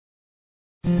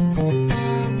Okay,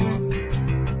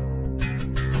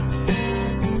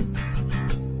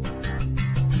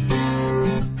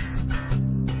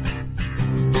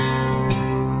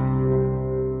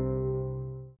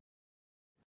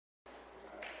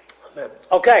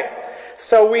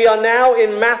 so we are now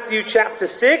in Matthew chapter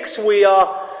 6. We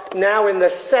are now in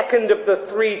the second of the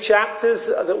three chapters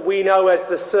that we know as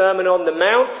the Sermon on the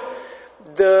Mount.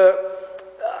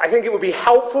 I think it would be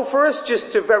helpful for us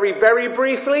just to very, very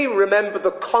briefly remember the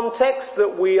context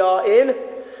that we are in.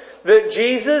 That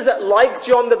Jesus, like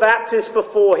John the Baptist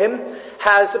before him,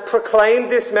 has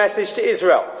proclaimed this message to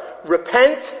Israel.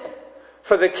 Repent,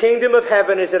 for the kingdom of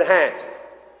heaven is at hand.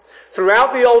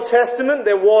 Throughout the Old Testament,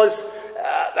 there was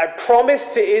a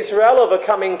promise to Israel of a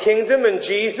coming kingdom, and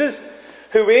Jesus,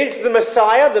 who is the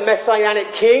Messiah, the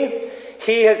Messianic King,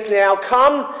 he has now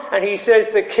come, and he says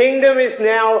the kingdom is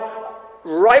now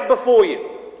right before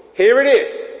you. Here it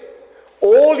is.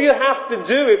 All you have to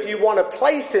do if you want a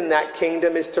place in that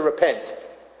kingdom is to repent.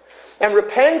 And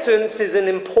repentance is an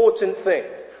important thing.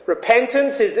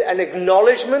 Repentance is an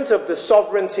acknowledgement of the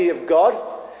sovereignty of God.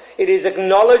 It is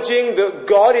acknowledging that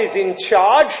God is in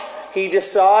charge. He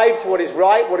decides what is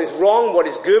right, what is wrong, what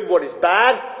is good, what is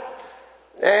bad.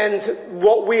 And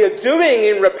what we are doing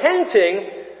in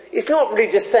repenting is not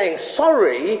really just saying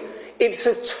sorry. It's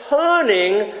a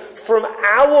turning from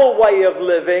our way of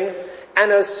living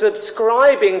and a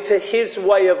subscribing to His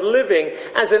way of living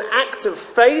as an act of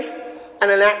faith and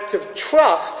an act of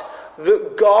trust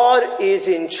that God is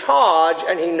in charge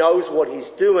and He knows what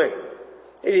He's doing.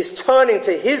 It is turning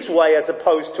to His way as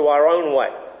opposed to our own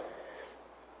way.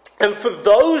 And for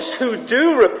those who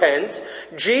do repent,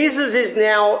 Jesus is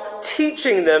now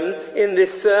teaching them in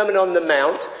this Sermon on the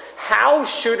Mount, how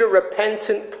should a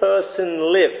repentant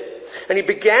person live? And he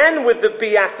began with the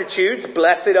Beatitudes,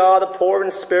 blessed are the poor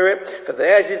in spirit, for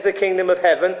theirs is the kingdom of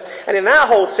heaven. And in that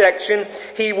whole section,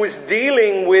 he was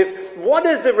dealing with what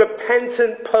does a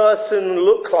repentant person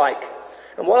look like?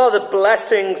 And what are the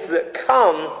blessings that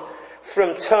come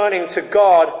from turning to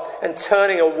God and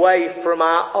turning away from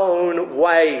our own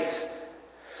ways.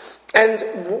 And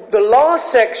the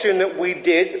last section that we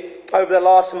did over the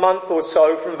last month or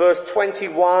so, from verse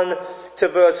 21 to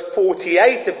verse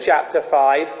 48 of chapter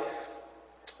 5,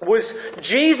 was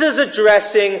Jesus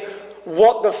addressing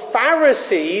what the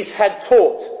Pharisees had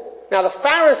taught. Now the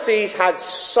Pharisees had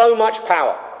so much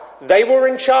power. They were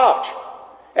in charge.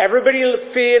 Everybody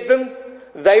feared them.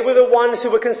 They were the ones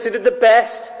who were considered the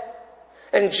best.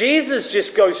 And Jesus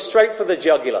just goes straight for the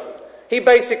jugular. He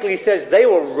basically says they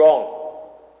were wrong.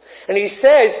 And he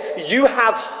says, you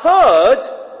have heard,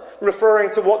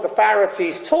 referring to what the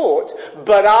Pharisees taught,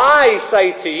 but I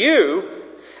say to you,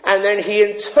 and then he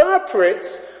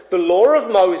interprets the law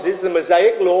of Moses, the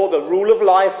Mosaic law, the rule of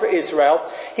life for Israel.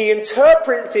 He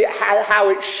interprets it how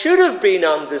it should have been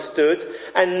understood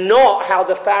and not how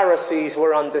the Pharisees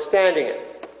were understanding it.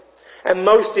 And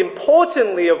most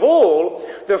importantly of all,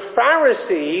 the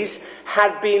Pharisees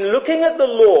had been looking at the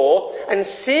law and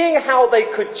seeing how they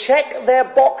could check their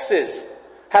boxes.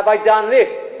 Have I done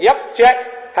this? Yep,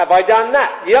 check. Have I done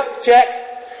that? Yep,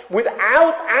 check.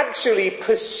 Without actually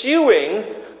pursuing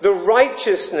the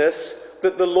righteousness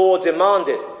that the law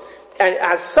demanded. And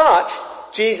as such,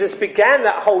 Jesus began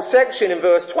that whole section in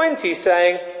verse 20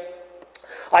 saying,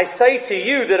 I say to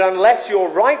you that unless your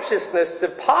righteousness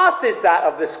surpasses that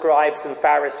of the scribes and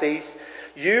Pharisees,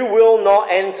 you will not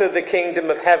enter the kingdom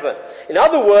of heaven. In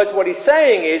other words, what he's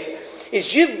saying is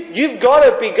you've got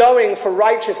to be going for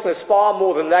righteousness far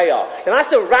more than they are. And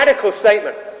that's a radical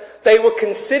statement. They were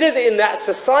considered in that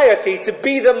society to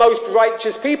be the most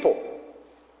righteous people.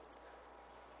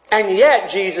 And yet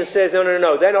Jesus says,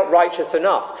 no, they're not righteous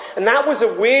enough. And that was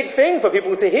a weird thing for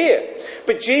people to hear.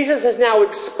 But Jesus has now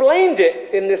explained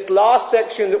it in this last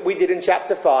section that we did in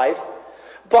chapter 5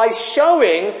 by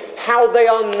showing how they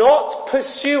are not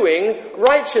pursuing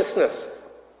righteousness.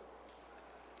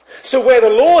 So where the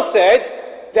law said,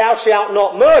 thou shalt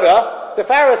not murder, the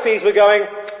Pharisees were going,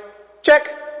 check,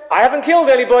 I haven't killed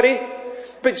anybody.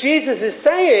 But Jesus is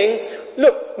saying,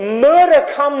 look, murder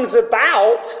comes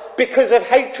about because of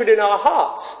hatred in our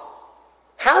hearts.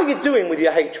 How are you doing with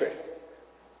your hatred?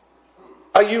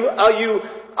 Are you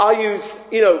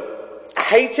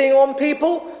hating on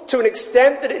people to an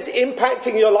extent that it's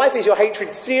impacting your life? Is your hatred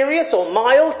serious or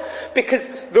mild?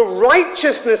 Because the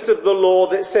righteousness of the law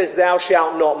that says thou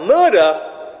shalt not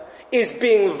murder is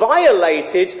being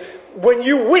violated when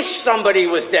you wish somebody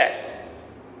was dead.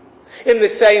 In the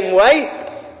same way,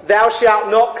 thou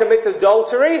shalt not commit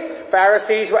adultery.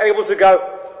 Pharisees were able to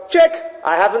go, check,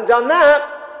 I haven't done that.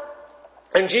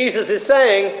 And Jesus is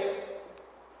saying,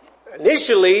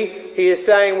 Initially, he is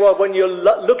saying, well, when you're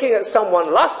looking at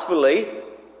someone lustfully,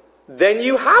 then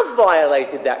you have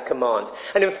violated that command.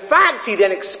 And in fact, he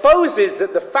then exposes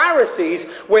that the Pharisees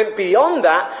went beyond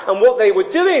that, and what they were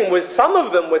doing was, some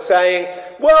of them were saying,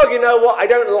 well, you know what, I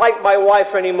don't like my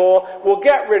wife anymore, we'll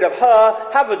get rid of her,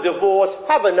 have a divorce,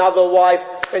 have another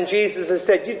wife. And Jesus has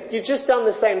said, you've just done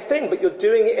the same thing, but you're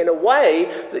doing it in a way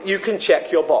that you can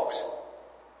check your box.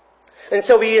 And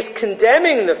so he is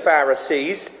condemning the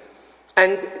Pharisees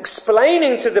and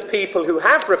explaining to the people who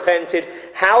have repented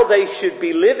how they should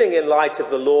be living in light of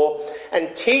the law,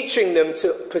 and teaching them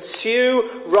to pursue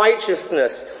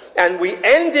righteousness. And we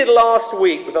ended last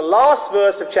week with the last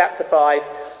verse of chapter 5.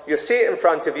 You'll see it in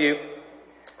front of you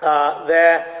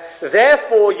there.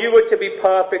 Therefore you are to be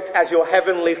perfect as your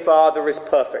heavenly Father is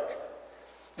perfect.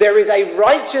 There is a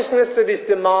righteousness that is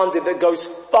demanded that goes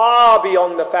far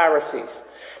beyond the Pharisees.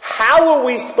 How are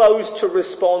we supposed to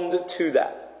respond to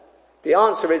that? The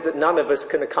answer is that none of us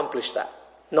can accomplish that.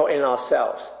 Not in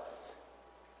ourselves.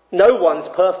 No one's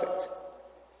perfect.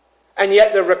 And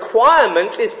yet the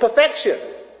requirement is perfection.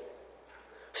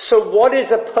 So what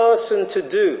is a person to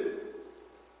do?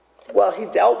 Well, he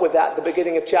dealt with that at the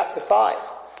beginning of chapter 5.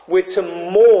 We're to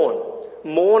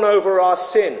mourn over our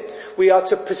sin. We are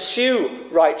to pursue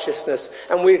righteousness,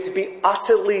 and we're to be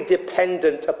utterly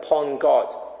dependent upon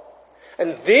God.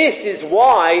 And this is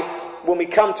why, when we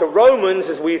come to Romans,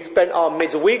 as we've spent our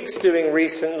midweeks doing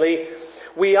recently,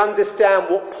 we understand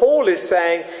what Paul is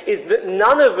saying is that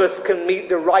none of us can meet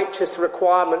the righteous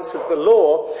requirements of the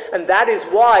law, and that is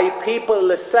why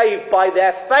people are saved by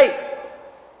their faith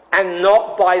and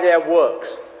not by their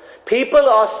works. People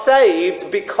are saved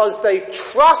because they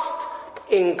trust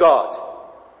in God,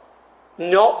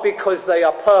 not because they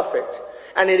are perfect.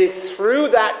 And it is through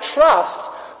that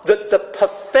trust that the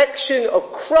perfection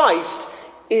of Christ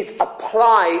is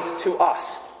applied to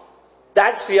us.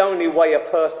 That's the only way a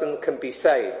person can be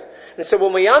saved. And so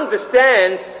when we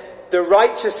understand the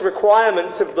righteous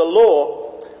requirements of the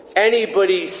law,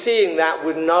 anybody seeing that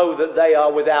would know that they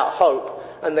are without hope,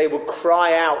 and they would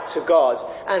cry out to God.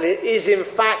 And it is in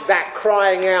fact that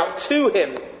crying out to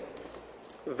Him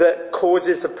that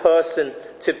causes a person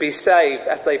to be saved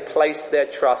as they place their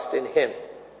trust in Him.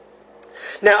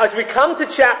 Now, as we come to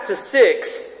chapter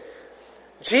 6,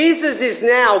 Jesus is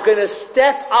now going to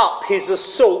step up his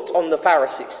assault on the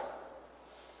Pharisees.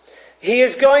 He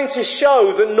is going to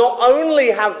show that not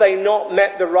only have they not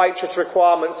met the righteous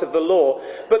requirements of the law,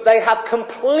 but they have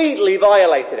completely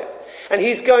violated it. And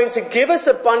he's going to give us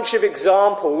a bunch of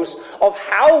examples of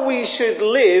how we should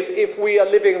live if we are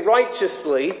living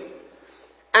righteously.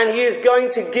 And he is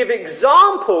going to give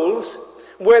examples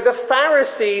where the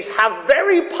Pharisees have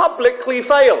very publicly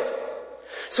failed.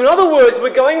 So in other words,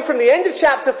 we're going from the end of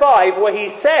chapter 5 where he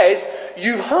says,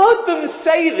 you've heard them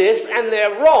say this and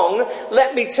they're wrong,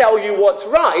 let me tell you what's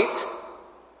right.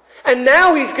 And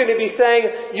now he's going to be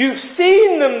saying, you've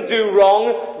seen them do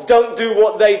wrong, don't do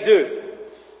what they do.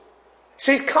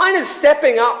 So he's kind of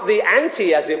stepping up the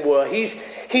ante, as it were.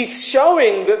 He's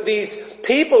showing that these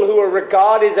people who are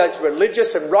regarded as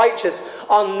religious and righteous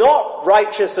are not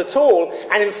righteous at all.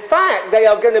 And in fact, they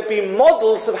are going to be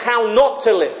models of how not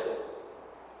to live.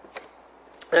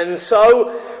 And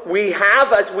so we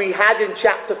have, as we had in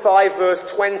chapter 5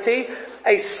 verse 20,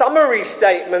 a summary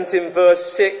statement in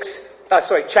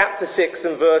chapter 6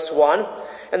 and verse 1.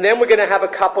 And then we're going to have a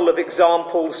couple of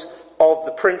examples of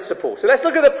the principle. So let's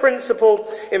look at the principle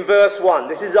in verse 1.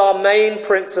 This is our main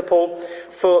principle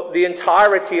for the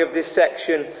entirety of this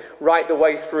section, right the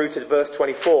way through to verse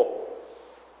 24.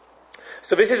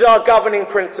 So this is our governing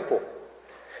principle.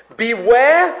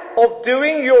 Beware of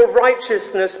doing your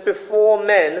righteousness before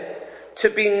men to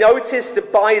be noticed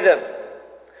by them.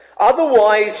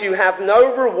 Otherwise you have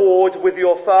no reward with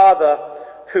your Father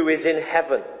who is in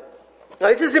heaven. Now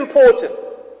this is important.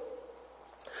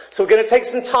 So we're going to take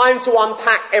some time to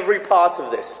unpack every part of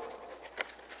this.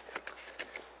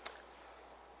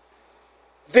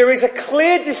 There is a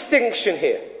clear distinction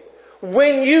here.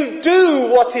 When you do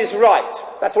what is right,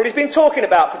 that's what he's been talking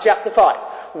about for chapter 5.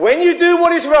 When you do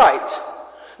what is right,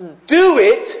 do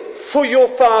it for your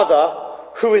Father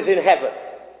who is in heaven.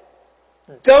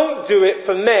 Don't do it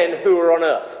for men who are on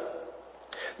earth.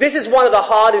 This is one of the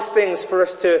hardest things for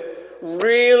us to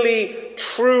really,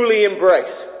 truly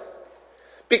embrace.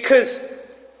 Because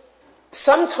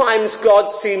sometimes God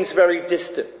seems very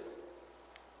distant.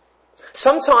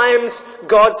 Sometimes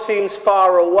God seems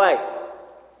far away.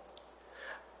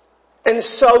 And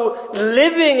so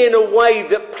living in a way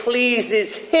that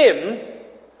pleases Him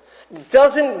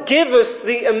doesn't give us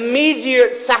the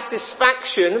immediate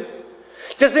satisfaction,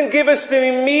 doesn't give us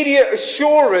the immediate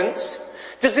assurance,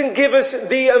 doesn't give us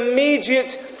the immediate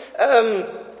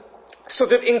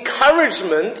sort of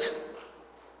encouragement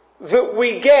that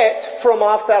we get from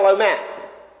our fellow man,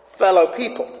 fellow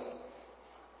people.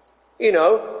 You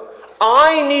know,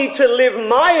 I need to live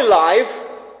my life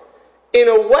in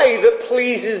a way that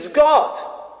pleases God.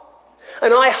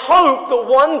 And I hope that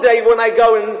one day when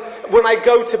I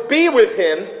go to be with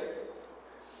him,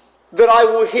 that I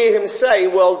will hear him say,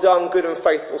 "Well done, good and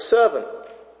faithful servant."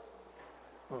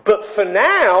 But for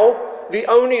now, the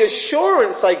only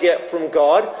assurance I get from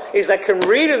God is I can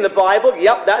read in the Bible,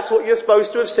 yep, that's what you're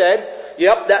supposed to have said.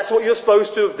 Yep, that's what you're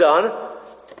supposed to have done.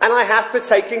 And I have to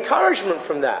take encouragement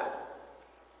from that.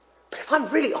 But if I'm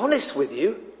really honest with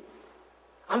you,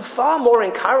 I'm far more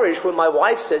encouraged when my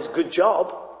wife says, "Good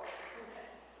job."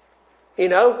 You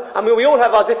know, I mean, we all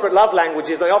have our different love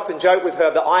languages, and I often joke with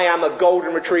her that I am a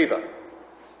golden retriever.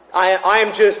 I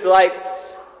am just like,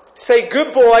 say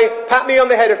good boy, pat me on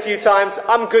the head a few times,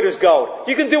 I'm good as gold.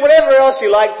 You can do whatever else you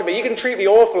like to me. You can treat me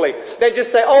awfully. Then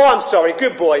just say, "Oh, I'm sorry,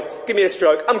 good boy, give me a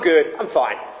stroke, I'm good, I'm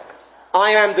fine."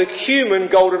 I am the human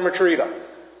golden retriever.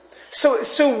 So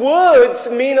words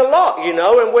mean a lot, you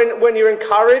know, and when you're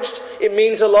encouraged, it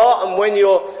means a lot, and when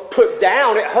you're put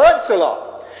down, it hurts a lot.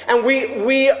 And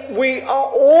we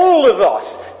are, all of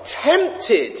us,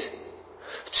 tempted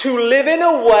to live in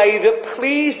a way that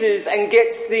pleases and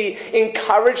gets the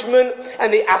encouragement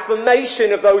and the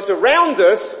affirmation of those around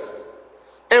us.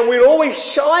 And we'll always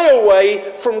shy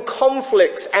away from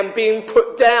conflicts and being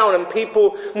put down and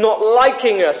people not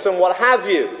liking us and what have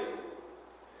you.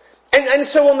 And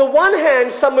so on the one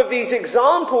hand, some of these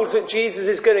examples that Jesus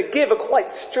is going to give are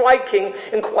quite striking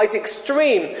and quite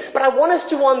extreme. But I want us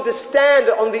to understand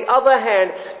that on the other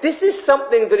hand, this is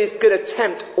something that is going to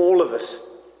tempt all of us.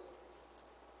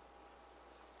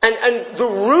 And the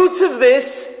root of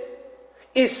this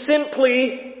is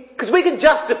simply, because we can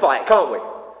justify it, can't we?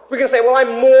 We can say, "Well,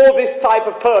 I'm more this type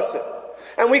of person."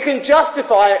 And we can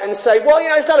justify it and say, "Well, you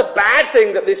know, it's not a bad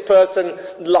thing that this person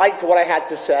liked what I had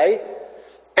to say.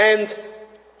 And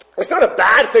it's not a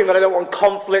bad thing that I don't want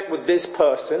conflict with this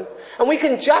person." And we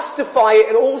can justify it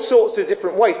in all sorts of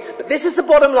different ways. But this is the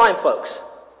bottom line, folks.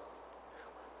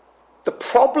 The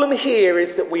problem here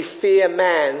is that we fear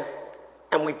man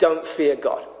and we don't fear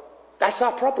God. That's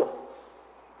our problem.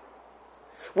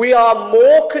 We are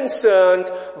more concerned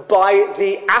by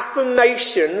the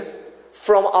affirmation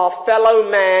from our fellow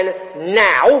man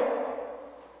now,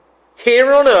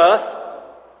 here on earth,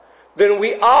 than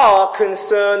we are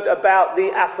concerned about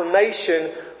the affirmation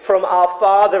from our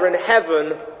Father in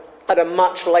heaven at a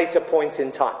much later point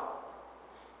in time.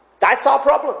 That's our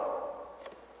problem.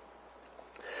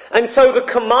 And so the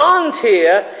command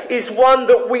here is one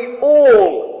that we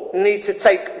all need to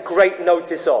take great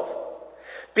notice of.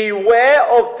 Beware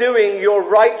of doing your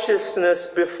righteousness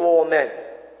before men.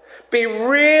 Be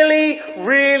really,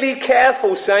 really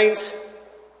careful, saints.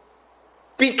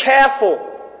 Be careful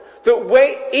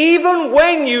that even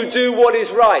when you do what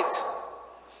is right,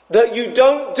 that you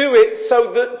don't do it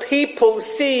so that people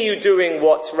see you doing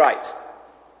what's right.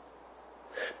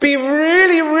 Be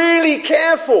really, really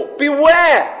careful.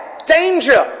 Beware.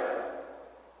 Danger.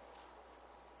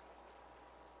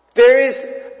 There is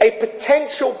a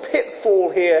potential pitfall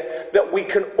here that we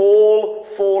can all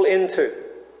fall into.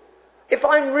 If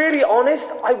I'm really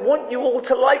honest, I want you all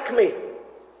to like me.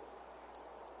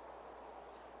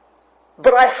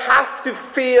 But I have to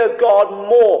fear God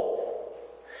more.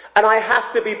 And I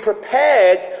have to be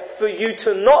prepared for you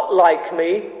to not like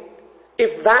me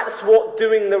if that's what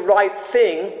doing the right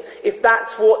thing, if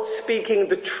that's what speaking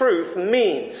the truth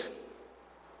means.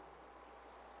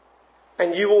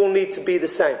 And you all need to be the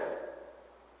same.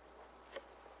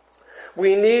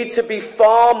 We need to be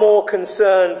far more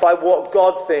concerned by what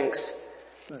God thinks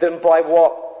than by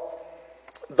what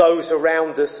those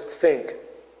around us think.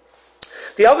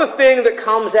 The other thing that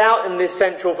comes out in this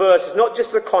central verse is not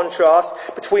just the contrast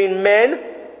between men,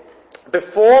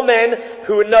 before men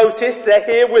who are noticed, they're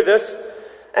here with us,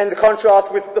 and the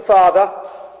contrast with the Father,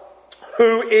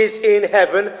 who is in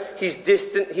heaven, he's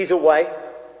distant, he's away.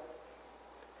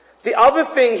 The other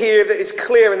thing here that is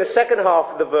clear in the second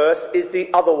half of the verse is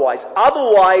the otherwise.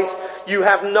 Otherwise, you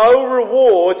have no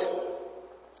reward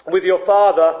with your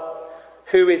Father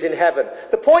who is in heaven.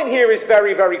 The point here is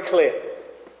very, very clear.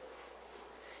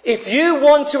 If you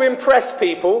want to impress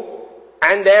people,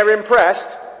 and they're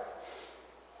impressed,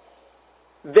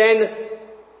 then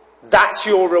that's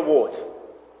your reward.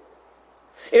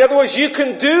 In other words, you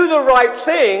can do the right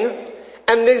thing,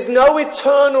 and there's no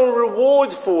eternal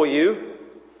reward for you,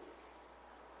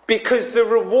 because the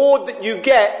reward that you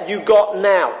get, you got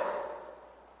now.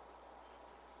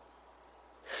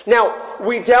 Now,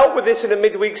 we dealt with this in a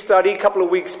midweek study a couple of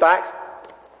weeks back.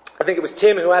 I think it was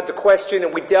Tim who had the question,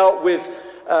 and we dealt with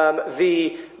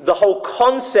the whole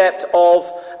concept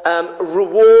of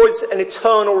rewards and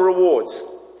eternal rewards.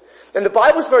 And the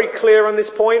Bible's very clear on this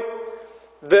point,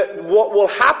 that what will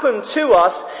happen to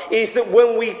us is that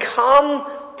when we come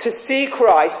to see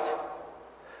Christ,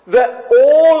 that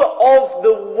all of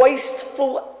the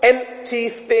wasteful, empty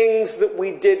things that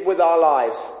we did with our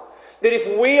lives, that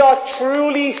if we are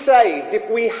truly saved, if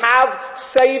we have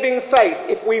saving faith,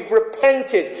 if we've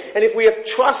repented, and if we have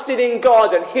trusted in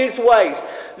God and His ways,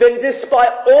 then despite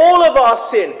all of our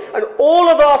sin and all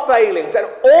of our failings and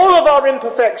all of our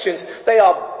imperfections, they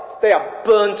are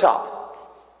burnt up.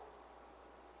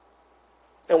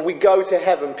 And we go to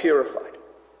heaven purified.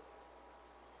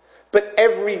 But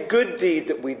every good deed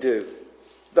that we do,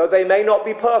 though they may not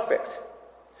be perfect,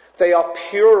 they are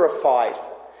purified,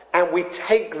 and we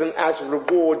take them as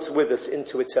rewards with us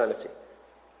into eternity.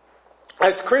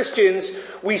 As Christians,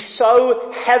 we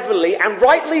so heavily, and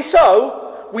rightly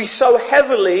so, we so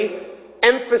heavily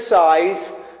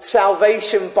emphasize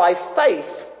salvation by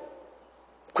faith,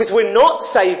 because we're not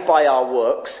saved by our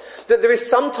works, that there is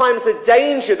sometimes a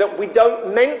danger that we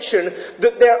don't mention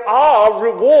that there are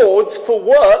rewards for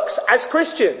works as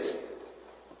Christians.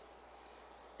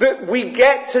 That we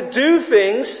get to do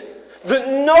things that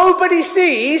nobody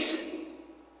sees,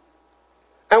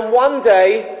 and one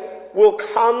day we'll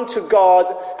come to God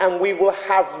and we will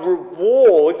have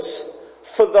rewards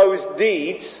for those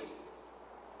deeds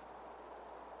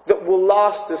that will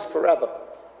last us forever.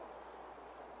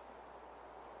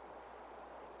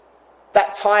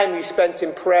 That time you spent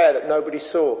in prayer that nobody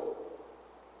saw.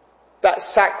 That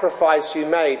sacrifice you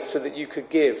made so that you could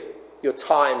give your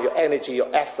time, your energy,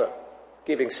 your effort.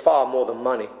 Giving's far more than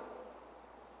money.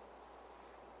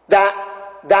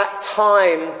 That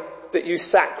time that you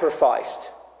sacrificed.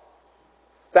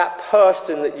 That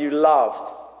person that you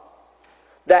loved.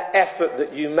 That effort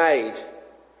that you made.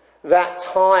 That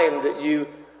time that you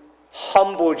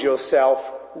humbled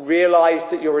yourself,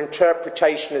 realized that your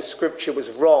interpretation of Scripture was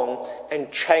wrong, and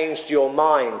changed your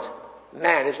mind.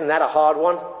 Man, isn't that a hard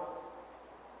one?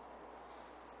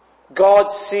 God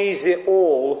sees it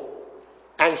all,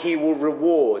 and He will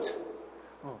reward.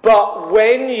 But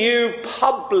when you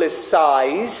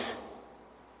publicize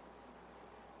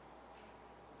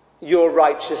your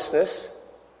righteousness,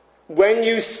 when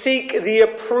you seek the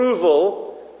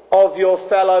approval of your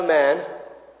fellow man,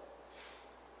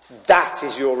 that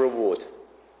is your reward.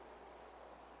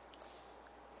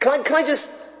 Can I just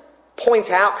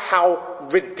point out how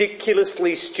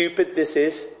ridiculously stupid this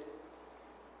is?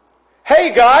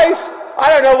 Hey guys, I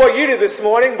don't know what you did this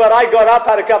morning, but I got up,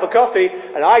 had a cup of coffee,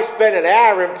 and I spent an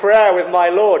hour in prayer with my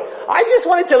Lord. I just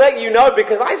wanted to let you know,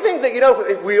 because I think that,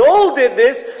 if we all did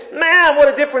this, man,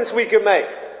 what a difference we could make.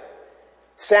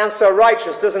 Sounds so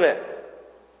righteous, doesn't it?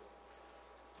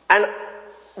 And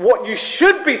what you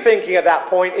should be thinking at that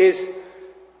point is,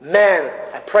 man,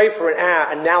 I prayed for an hour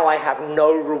and now I have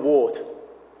no reward.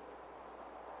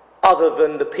 Other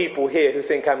than the people here who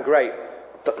think I'm great.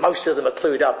 But most of them are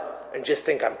clued up and just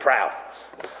think I'm proud.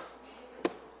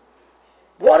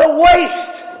 What a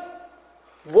waste!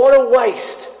 What a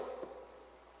waste.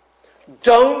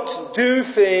 Don't do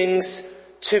things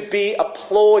to be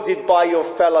applauded by your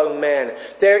fellow man.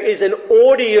 There is an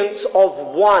audience of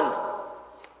one.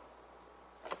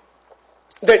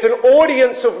 There's an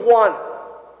audience of one.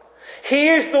 He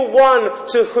is the one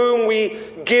to whom we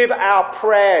give our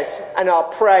prayers and our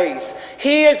praise.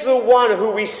 He is the one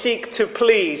who we seek to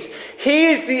please. He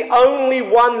is the only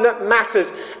one that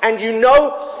matters. And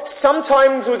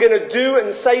sometimes we're going to do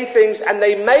and say things, and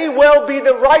they may well be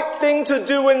the right thing to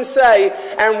do and say,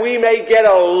 and we may get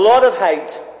a lot of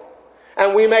hate.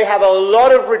 And we may have a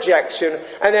lot of rejection,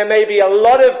 and there may be a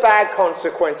lot of bad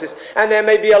consequences, and there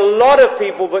may be a lot of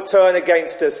people that turn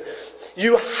against us.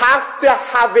 You have to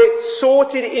have it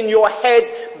sorted in your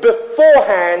head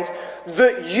beforehand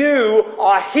that you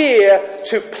are here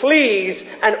to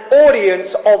please an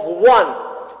audience of one.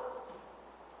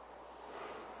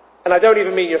 And I don't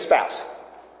even mean your spouse.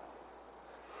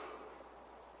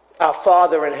 Our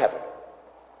Father in heaven.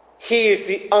 He is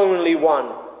the only one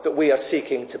that we are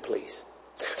seeking to please.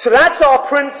 So that's our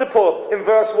principle in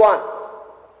verse 1.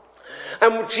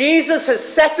 And Jesus has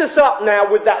set us up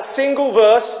now with that single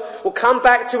verse. We'll come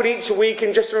back to it each week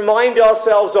and just remind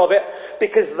ourselves of it,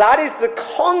 because that is the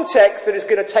context that is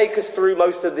going to take us through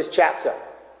most of this chapter.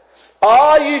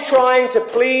 Are you trying to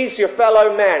please your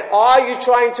fellow man? Are you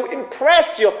trying to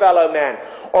impress your fellow man?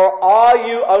 Or are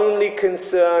you only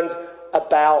concerned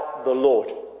about the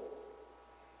Lord?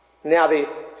 Now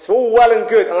it's all well and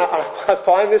good, and I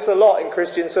find this a lot in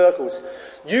Christian circles.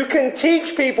 You can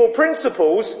teach people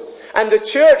principles, and the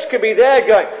church can be there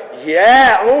going,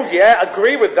 yeah,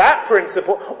 agree with that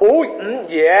principle.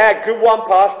 Yeah, good one,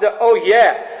 Pastor. Oh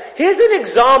yeah. Here's an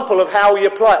example of how we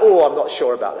apply. Oh, I'm not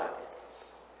sure about that.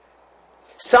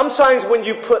 Sometimes when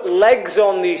you put legs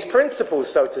on these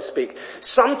principles, so to speak,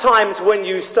 sometimes when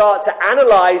you start to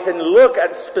analyze and look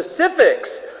at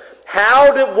specifics,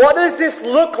 what does this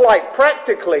look like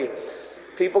practically?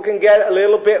 People can get a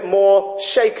little bit more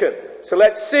shaken. So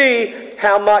let's see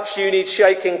how much you need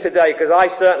shaking today, because I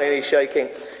certainly need shaking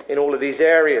in all of these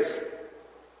areas.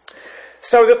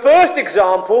 So the first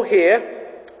example here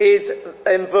is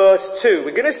in verse 2.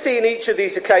 We're going to see in each of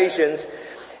these occasions,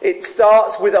 it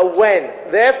starts with a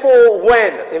when. Therefore,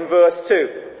 when, in verse 2.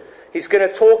 He's going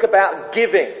to talk about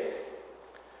giving.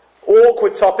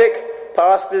 Awkward topic.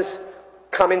 Pastors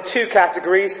come in two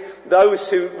categories. Those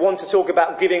who want to talk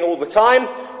about giving all the time.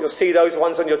 You'll see those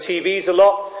ones on your TVs a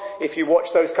lot, if you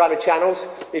watch those kind of channels.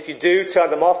 If you do,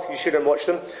 turn them off. You shouldn't watch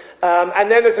them.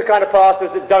 And then there's the kind of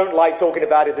pastors that don't like talking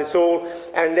about it at all.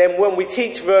 And then when we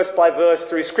teach verse by verse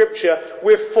through Scripture,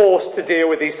 we're forced to deal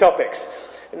with these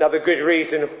topics. Another good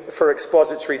reason for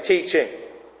expository teaching.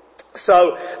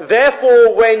 So,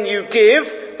 therefore, when you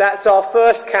give, that's our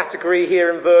first category here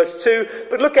in verse 2.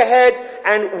 But look ahead,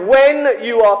 and when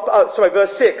you are,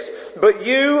 verse 6. But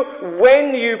you,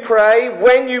 when you pray,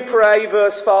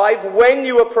 verse 5. When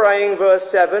you are praying, verse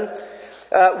 7.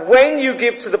 When you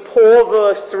give to the poor,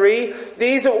 verse 3.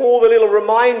 These are all the little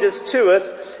reminders to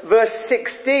us. Verse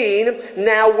 16,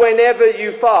 now whenever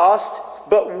you fast.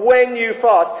 But when you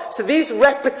fast. So these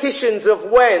repetitions of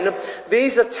when,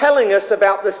 these are telling us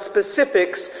about the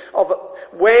specifics of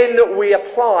when we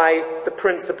apply the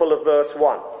principle of verse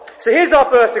 1. So here's our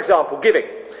first example, giving.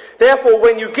 Therefore,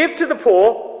 when you give to the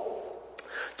poor,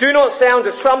 do not sound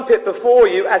a trumpet before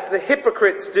you as the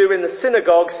hypocrites do in the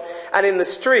synagogues and in the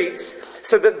streets,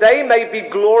 so that they may be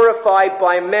glorified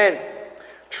by men.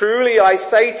 Truly I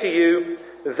say to you,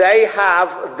 they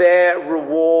have their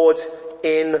reward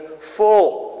in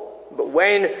full. But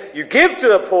when you give to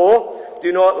the poor,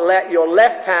 do not let your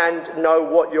left hand know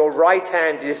what your right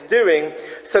hand is doing,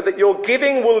 so that your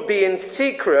giving will be in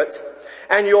secret,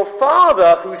 and your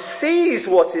Father who sees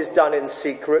what is done in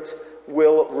secret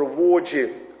will reward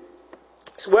you.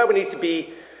 It's where we need to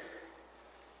be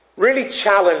really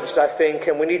challenged, I think,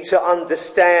 and we need to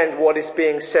understand what is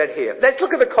being said here. Let's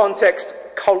look at the context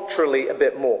culturally a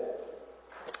bit more.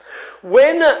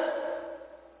 When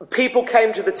people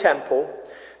came to the temple,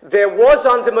 there was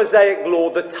under Mosaic law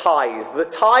the tithe. The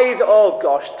tithe, oh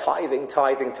gosh, tithing.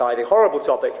 Horrible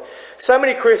topic. So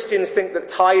many Christians think that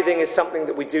tithing is something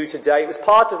that we do today. It was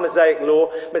part of Mosaic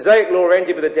law. Mosaic law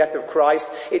ended with the death of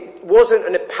Christ. It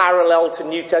wasn't a parallel to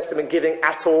New Testament giving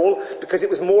at all, because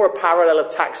it was more a parallel of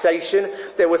taxation.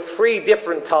 There were 3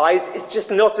 different tithes. It's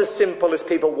just not as simple as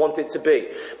people want it to be.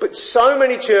 But so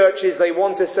many churches, they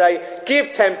want to say, give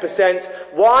 10%.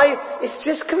 Why? It's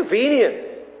just convenient.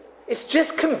 It's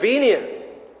just convenient.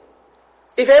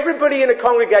 If everybody in a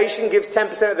congregation gives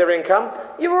 10% of their income,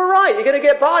 you're alright. You're going to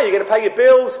get by. You're going to pay your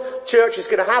bills. Church is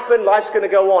going to happen. Life's going to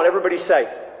go on. Everybody's safe.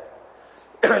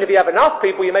 And if you have enough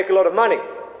people, you make a lot of money.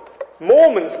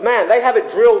 Mormons, man, they have it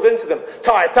drilled into them.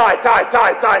 Tithe.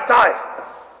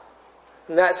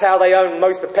 And that's how they own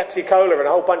most of Pepsi-Cola and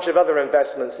a whole bunch of other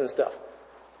investments and stuff.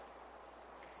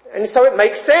 And so it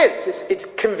makes sense. It's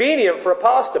convenient for a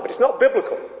pastor, but it's not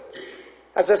biblical.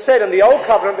 As I said, in the Old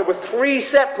Covenant, there were 3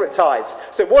 separate tithes.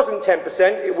 So it wasn't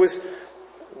 10%, it was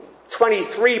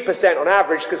 23% on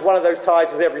average, because one of those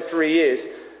tithes was every 3 years.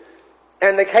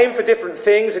 And they came for different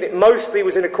things, and it mostly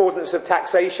was in accordance with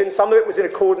taxation. Some of it was in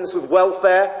accordance with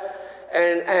welfare,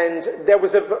 and there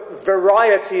was a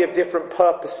variety of different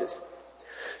purposes.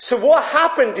 So what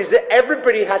happened is that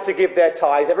everybody had to give their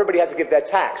tithe, everybody had to give their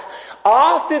tax.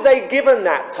 After they'd given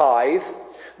that tithe,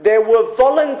 there were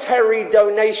voluntary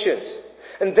donations.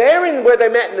 And therein, where they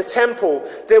met in the temple,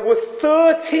 there were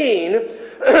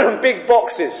 13 big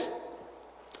boxes.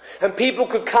 And people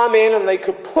could come in and they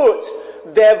could put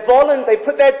their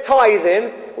tithe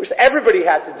in, which everybody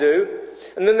had to do,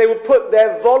 and then they would put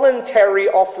their voluntary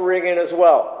offering in as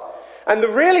well. And the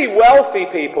really wealthy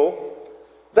people,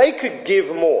 they could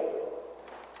give more.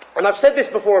 And I've said this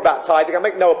before about tithing, I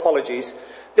make no apologies.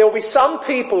 There will be some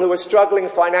people who are struggling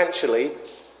financially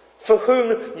for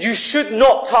whom you should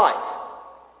not tithe.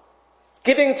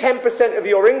 Giving 10% of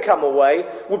your income away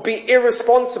would be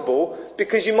irresponsible,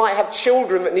 because you might have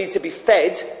children that need to be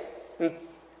fed, and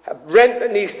rent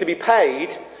that needs to be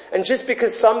paid, and just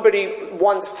because somebody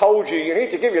once told you need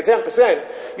to give your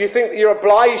 10%, you think that you're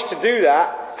obliged to do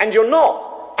that, And you're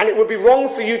not. And it would be wrong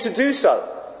for you to do so.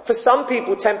 For some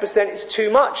people, 10% is too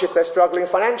much if they're struggling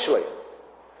financially.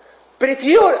 But if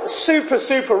you're super,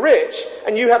 super rich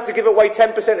and you have to give away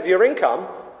 10% of your income,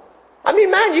 I mean,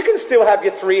 man, you can still have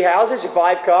your 3 houses, your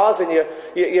 5 cars, and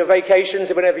your vacations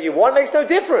and whatever you want. It makes no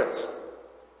difference.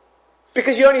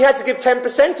 Because you only had to give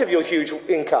 10% of your huge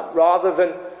income rather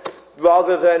than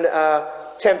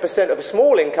 10% of a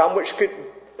small income, which could,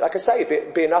 like I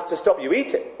say, be enough to stop you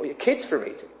eating or your kids from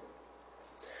eating.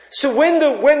 So when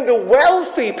the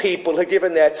wealthy people had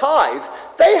given their tithe,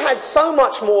 they had so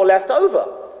much more left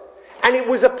over. And it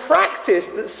was a practice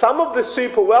that some of the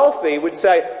super wealthy would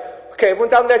say, okay, everyone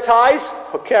done their tithes?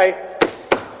 Okay,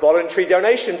 voluntary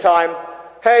donation time.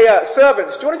 Hey,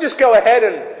 servants, do you want to just go ahead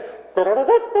and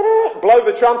blow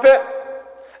the trumpet?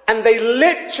 And they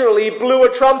literally blew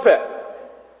a trumpet.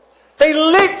 They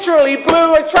literally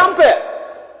blew a trumpet.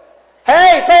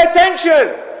 Hey, pay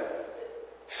attention.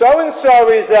 So-and-so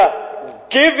is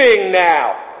giving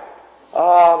now.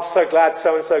 Oh, I'm so glad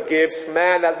so-and-so gives.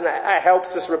 Man, that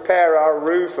helps us repair our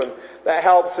roof, and that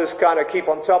helps us kind of keep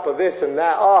on top of this and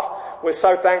that. Oh, we're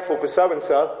so thankful for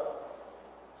so-and-so.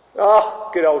 Oh,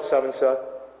 good old so-and-so.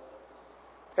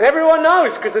 And everyone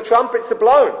knows because the trumpets are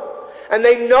blown. And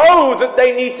they know that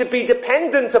they need to be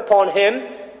dependent upon him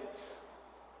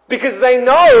because they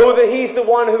know that he's the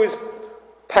one who is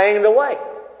paying the way.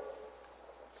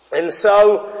 And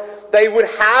so they would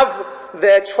have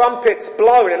their trumpets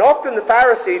blown. And often the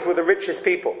Pharisees were the richest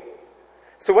people.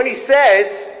 So when he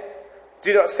says,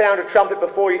 do not sound a trumpet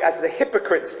before you as the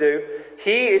hypocrites do,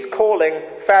 he is calling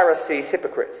Pharisees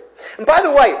hypocrites. And by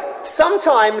the way,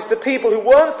 sometimes the people who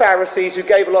weren't Pharisees, who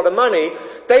gave a lot of money,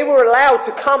 they were allowed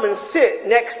to come and sit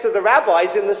next to the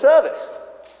rabbis in the service.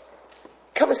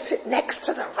 Come and sit next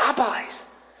to the rabbis.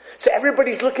 So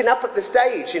everybody's looking up at the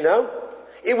stage, you know.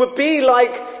 It would be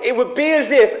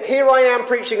as if, here I am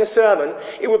preaching a sermon,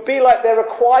 it would be like there are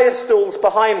choir stalls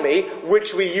behind me,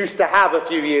 which we used to have a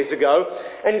few years ago,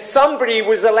 and somebody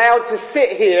was allowed to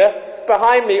sit here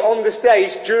behind me on the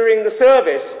stage during the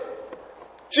service,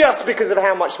 just because of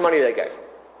how much money they gave.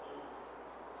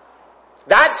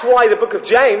 That's why the book of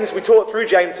James, we taught through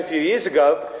James a few years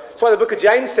ago, that's why the book of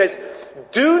James says,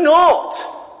 do not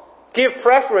give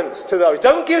preference to those.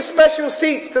 Don't give special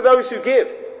seats to those who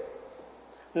give.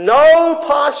 No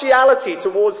partiality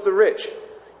towards the rich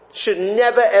should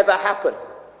never ever happen.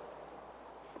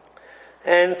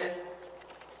 And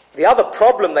the other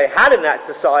problem they had in that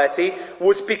society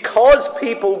was because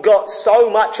people got so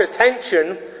much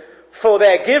attention for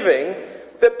their giving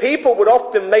that people would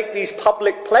often make these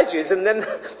public pledges and then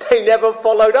they never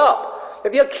followed up.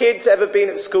 Have your kids ever been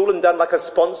at school and done like a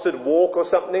sponsored walk or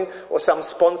something, or some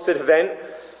sponsored event?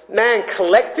 Man,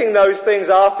 collecting those things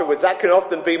afterwards, that can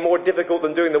often be more difficult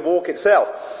than doing the walk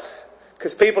itself.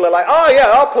 Because people are like, oh yeah,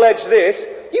 I'll pledge this.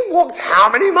 You walked how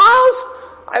many miles?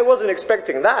 I wasn't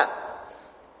expecting that.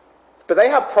 But they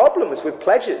have problems with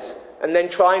pledges and then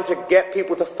trying to get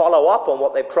people to follow up on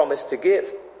what they promised to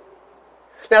give.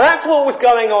 Now that's what was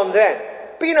going on then.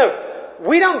 But you know,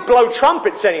 we don't blow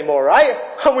trumpets anymore, right?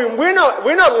 I mean, we're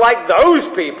not like those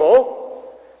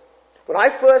people. When I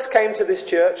first came to this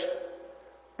church,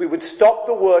 we would stop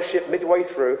the worship midway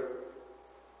through,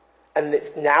 and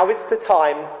now it's the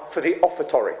time for the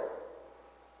offertory.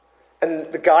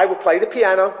 And the guy would play the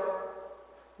piano,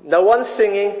 no one's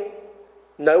singing,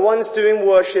 no one's doing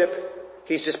worship,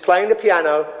 he's just playing the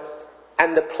piano,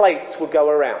 and the plates would go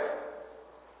around.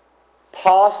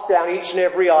 Passed down each and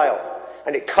every aisle.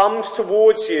 And it comes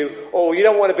towards you. Oh, you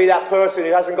don't want to be that person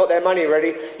who hasn't got their money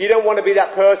ready. You don't want to be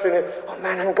that person who, oh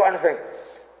man, I haven't got anything.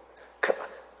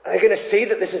 Are they going to see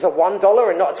that this is a $1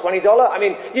 and not a $20? I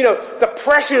mean, you know, the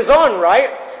pressure's on, right?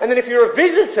 And then if you're a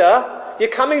visitor, you're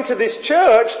coming to this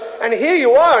church, and here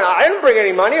you are, and I didn't bring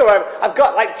any money, or I've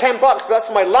got like $10, but that's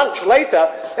for my lunch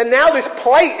later. And now this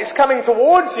plate is coming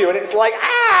towards you, and it's like,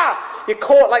 you're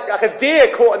caught like a deer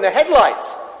caught in the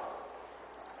headlights.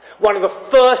 One of the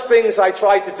first things I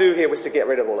tried to do here was to get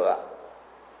rid of all of that.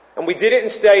 And we did it in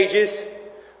stages.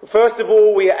 First of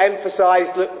all, we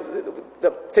emphasized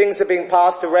the things are being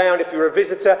passed around. If you're a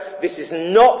visitor, this is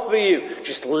not for you.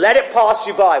 Just let it pass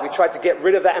you by. We tried to get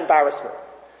rid of that embarrassment.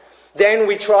 Then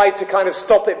we tried to kind of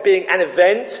stop it being an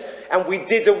event, and we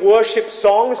did the worship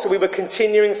song, so we were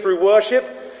continuing through worship,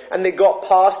 and they got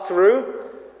passed through,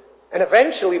 and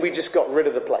eventually we just got rid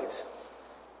of the plates.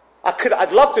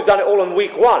 I'd love to have done it all in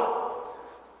week 1,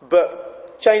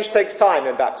 but change takes time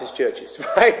in Baptist churches,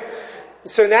 right?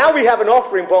 So now we have an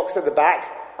offering box at the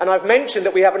back, and I've mentioned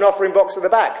that we have an offering box at the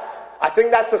back. I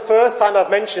think that's the first time I've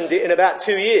mentioned it in about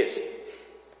 2 years.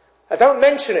 I don't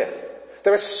mention it.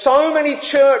 There are so many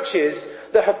churches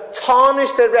that have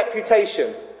tarnished their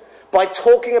reputation by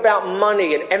talking about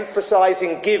money and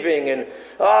emphasizing giving and,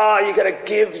 you got to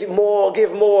give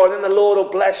more, and then the Lord will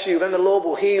bless you, then the Lord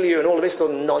will heal you, and all of this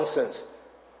sort of nonsense.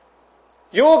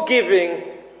 Your giving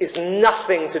is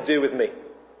nothing to do with me.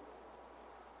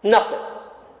 Nothing.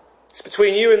 It's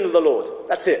between you and the Lord.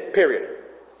 That's it, period.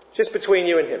 Just between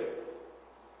you and Him.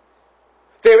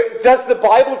 Does the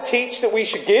Bible teach that we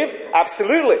should give?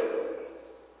 Absolutely.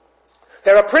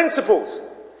 There are principles.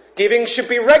 Giving should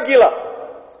be regular.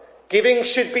 Giving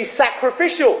should be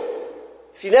sacrificial.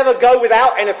 If you never go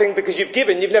without anything because you've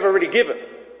given, you've never really given.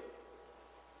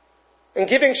 And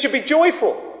giving should be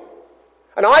joyful.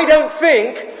 And I don't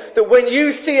think that when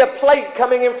you see a plate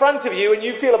coming in front of you and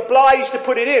you feel obliged to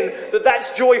put it in, that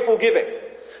that's joyful giving.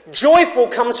 Joyful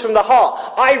comes from the heart.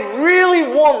 I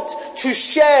really want to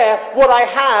share what I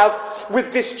have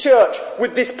with this church,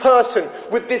 with this person,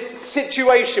 with this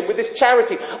situation, with this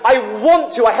charity. I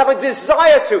want to. I have a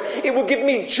desire to. It will give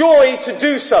me joy to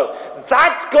do so.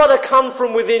 That's got to come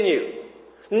from within you.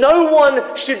 No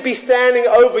one should be standing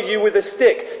over you with a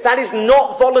stick. That is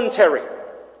not voluntary.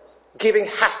 Giving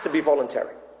has to be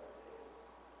voluntary.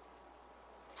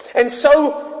 And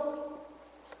so,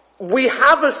 we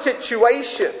have a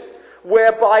situation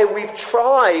whereby we've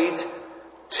tried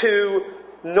to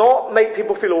not make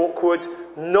people feel awkward,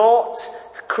 not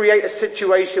create a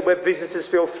situation where visitors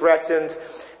feel threatened,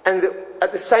 and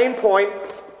at the same point,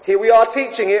 here we are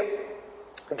teaching it,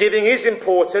 giving is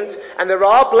important, and there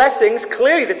are blessings.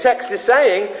 Clearly the text is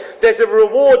saying there's a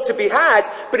reward to be had,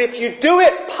 but if you do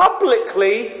it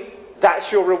publicly,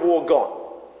 that's your reward gone.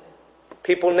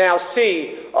 People now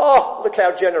see, look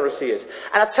how generous he is.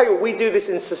 And I tell you what, we do this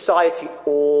in society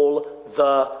all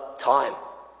the time.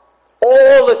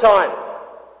 All the time.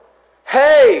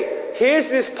 Hey,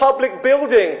 here's this public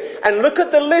building, and look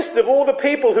at the list of all the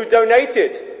people who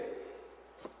donated.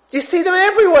 You see them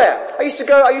everywhere. I used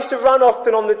to run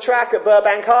often on the track at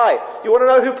Burbank High. You want to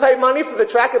know who paid money for the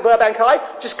track at Burbank High?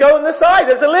 Just go on the side,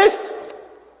 there's a list.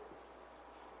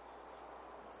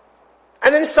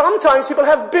 And then sometimes people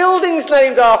have buildings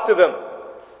named after them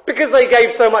because they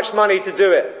gave so much money to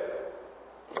do it.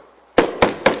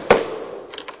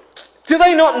 Do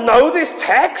they not know this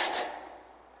text?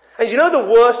 And you know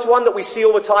the worst one that we see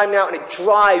all the time now, and it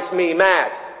drives me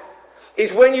mad,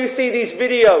 is when you see these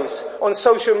videos on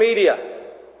social media,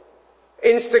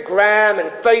 Instagram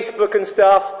and Facebook and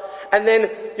stuff, and then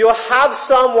you'll have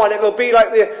someone, it'll be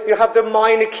like you'll have the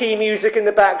minor key music in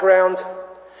the background.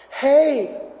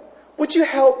 Hey, would you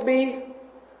help me?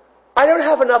 I don't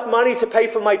have enough money to pay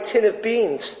for my tin of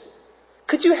beans.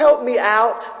 Could you help me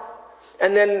out?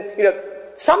 And then,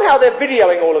 somehow they're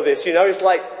videoing all of this, It's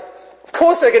like, of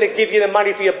course they're going to give you the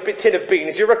money for your tin of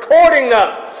beans. You're recording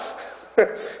them.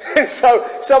 And so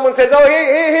someone says,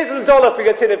 here's $1 for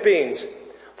your tin of beans.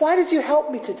 Why did you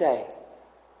help me today?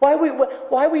 Why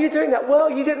were you doing that? Well,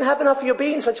 you didn't have enough for your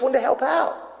beans. I just wanted to help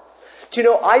out. Do you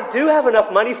know, I do have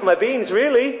enough money for my beans,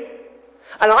 really.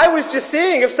 And I was just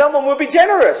seeing if someone would be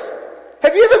generous.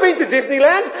 Have you ever been to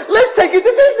Disneyland? Let's take you to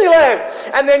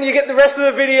Disneyland. And then you get the rest of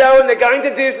the video and they're going to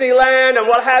Disneyland and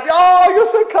what have you. Oh, you're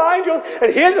so kind.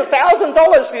 And here's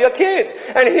 $1,000 for your kids.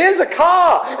 And here's a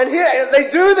car. And they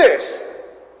do this.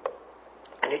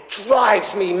 And it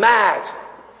drives me mad.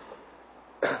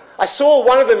 I saw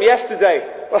one of them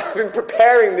yesterday. Well, I've been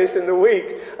preparing this in the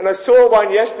week. And I saw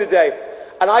one yesterday.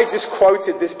 And I just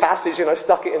quoted this passage and I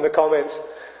stuck it in the comments.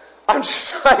 I'm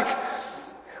just like,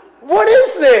 what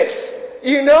is this?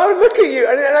 Look at you.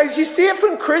 And as you see it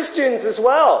from Christians as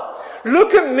well.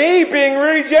 Look at me being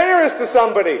really generous to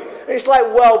somebody. And it's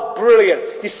like, well,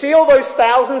 brilliant. You see all those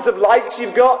thousands of likes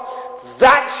you've got?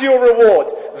 That's your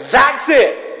reward. That's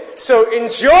it. So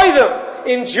enjoy them.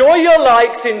 Enjoy your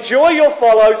likes. Enjoy your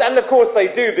follows. And of course they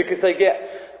do, because they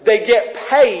get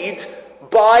paid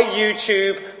by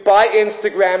YouTube, by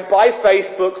Instagram, by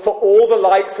Facebook for all the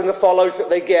likes and the follows that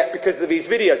they get because of these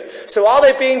videos. So are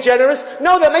they being generous?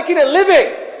 No, they're making a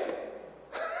living.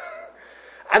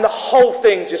 And the whole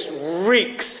thing just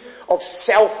reeks of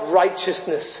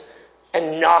self-righteousness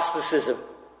and narcissism.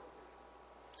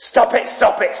 Stop it,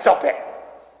 stop it, stop it.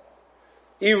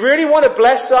 You really want to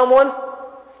bless someone?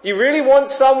 You really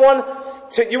want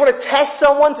you want to test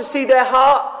someone to see their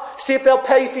heart? See if they'll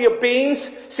pay for your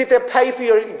beans. See if they'll pay for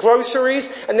your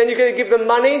groceries. And then you're going to give them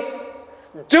money.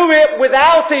 Do it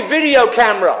without a video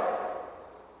camera.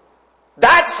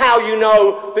 That's how you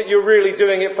know that you're really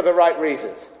doing it for the right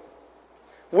reasons.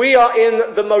 We are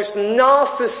in the most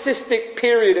narcissistic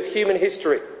period of human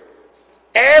history.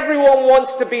 Everyone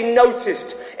wants to be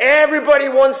noticed. Everybody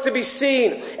wants to be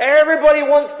seen. Everybody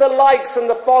wants the likes and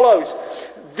the follows.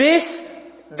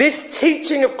 This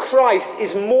teaching of Christ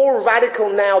is more radical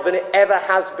now than it ever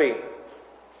has been.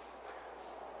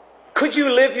 Could you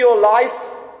live your life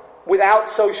without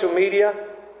social media?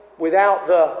 Without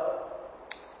the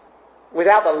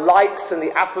likes and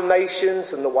the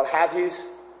affirmations and the what have yous?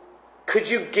 Could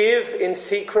you give in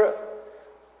secret?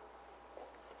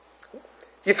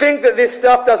 You think that this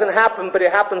stuff doesn't happen, but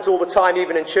it happens all the time,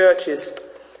 even in churches.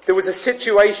 There was a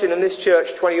situation in this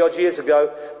church 20 odd years ago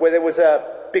where there was a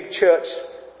big church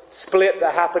split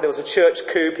that happened. There was a church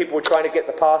coup. People were trying to get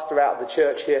the pastor out of the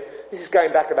church here. This is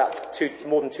going back about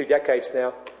more than 2 decades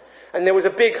now. And there was a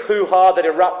big hoo-ha that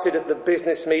erupted at the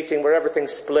business meeting where everything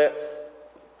split.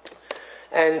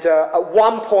 And at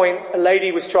one point, a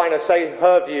lady was trying to say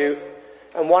her view,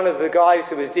 and one of the guys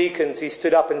who was deacons, he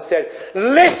stood up and said,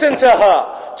 "Listen to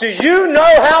her! Do you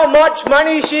know how much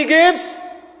money she gives?"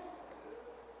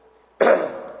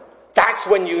 That's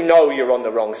when you know you're on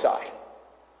the wrong side.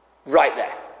 Right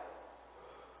there.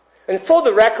 And for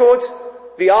the record,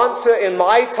 the answer in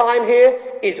my time here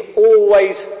is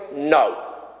always no.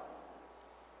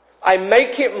 I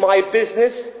make it my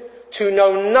business to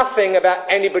know nothing about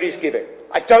anybody's giving.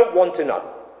 I don't want to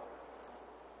know.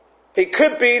 It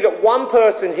could be that one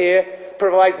person here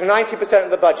provides 90% of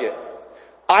the budget.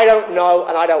 I don't know,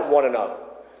 and I don't want to know.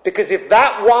 Because if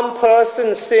that one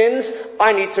person sins,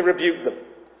 I need to rebuke them.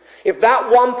 If that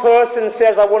one person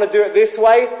says, "I want to do it this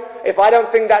way," if I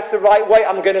don't think that's the right way,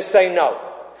 I'm going to say no.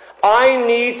 I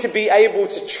need to be able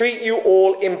to treat you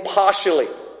all impartially.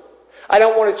 I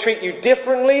don't want to treat you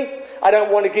differently. I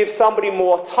don't want to give somebody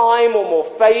more time or more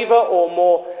favor or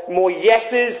more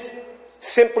yeses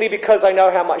simply because I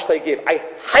know how much they give. I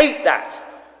hate that.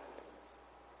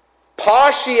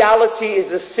 Partiality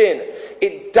is a sin.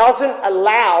 It doesn't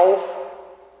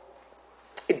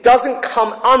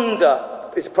come under,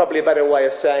 is probably a better way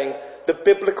of saying, the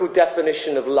biblical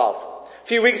definition of love. A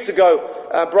few weeks ago,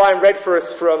 Brian read for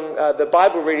us from the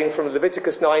Bible reading from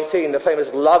Leviticus 19, the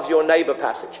famous love your neighbor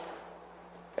passage.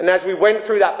 And as we went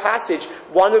through that passage,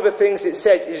 one of the things it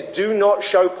says is do not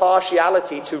show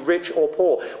partiality to rich or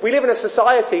poor. We live in a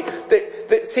society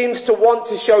that seems to want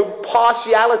to show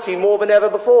partiality more than ever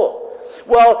before.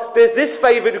 Well, there's this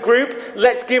favored group,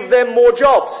 let's give them more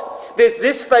jobs. There's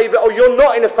this favor, oh, you're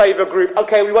not in a favor group,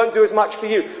 okay, we won't do as much for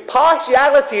you.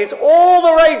 Partiality is all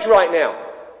the rage right now.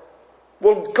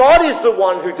 Well, God is the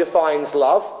one who defines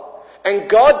love, and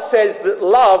God says that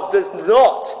love does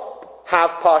not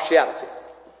have partiality.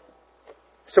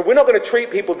 So we're not going to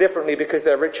treat people differently because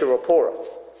they're richer or poorer.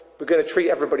 We're going to treat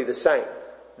everybody the same.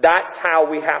 That's how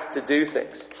we have to do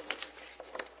things.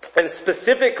 And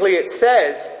specifically it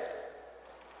says,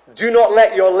 do not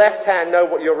let your left hand know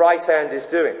what your right hand is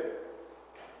doing.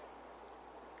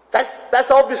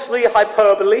 That's obviously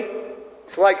hyperbole.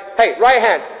 It's like, hey, right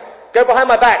hand, go behind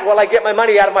my back while I get my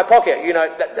money out of my pocket. You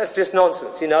know, that's just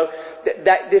nonsense, you know.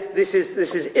 This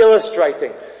is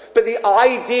illustrating. But the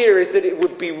idea is that it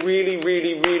would be really,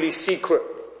 really, really secret.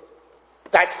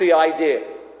 That's the idea.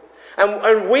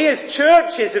 And we as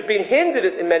churches have been hindered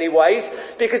in many ways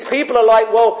because people are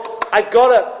like, well,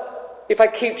 if I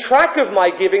keep track of my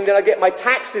giving, then I get my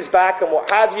taxes back and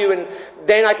what have you, and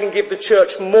then I can give the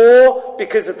church more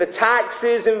because of the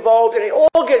taxes involved, and it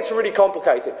all gets really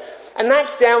complicated. And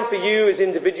that's down for you as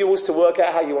individuals to work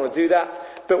out how you want to do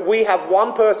that. But we have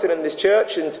one person in this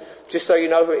church, and just so you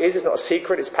know who it is, it's not a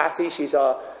secret, it's Patty, she's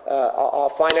our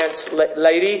finance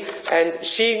lady, and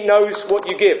she knows what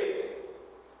you give.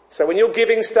 So when you're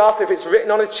giving stuff, if it's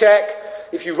written on a check,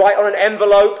 if you write on an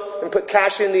envelope and put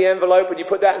cash in the envelope and you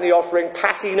put that in the offering,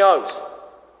 Patty knows.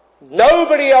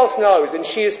 Nobody else knows, and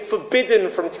she is forbidden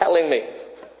from telling me.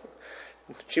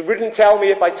 She wouldn't tell me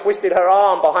if I twisted her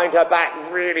arm behind her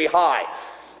back really high.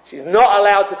 She's not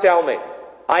allowed to tell me.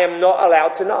 I am not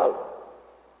allowed to know.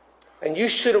 And you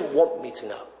shouldn't want me to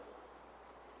know.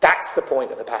 That's the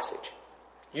point of the passage.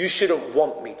 You shouldn't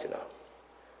want me to know.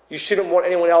 You shouldn't want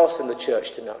anyone else in the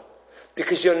church to know.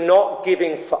 Because you're not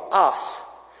giving for us,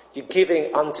 you're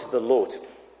giving unto the Lord.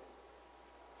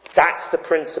 That's the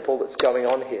principle that's going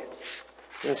on here.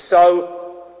 And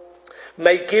so,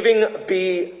 may giving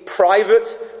be private,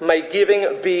 may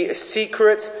giving be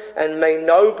secret, and may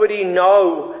nobody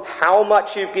know how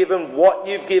much you've given, what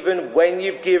you've given, when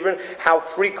you've given, how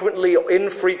frequently or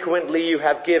infrequently you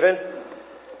have given,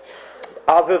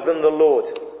 other than the Lord.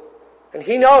 And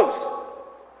He knows.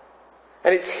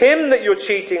 And it's Him that you're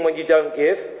cheating when you don't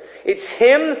give. It's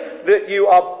Him that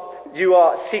you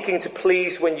are seeking to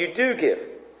please when you do give.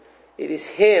 It is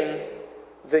Him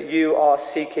that you are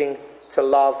seeking to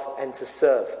love and to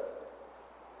serve.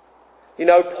 You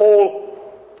know,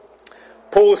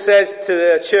 Paul says to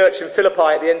the church in Philippi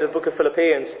at the end of the book of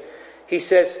Philippians, he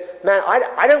says, man,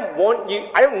 I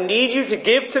don't need you to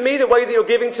give to me the way that you're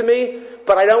giving to me,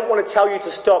 but I don't want to tell you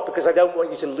to stop because I don't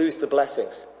want you to lose the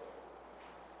blessings.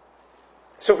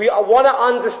 So if we want to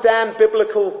understand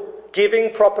biblical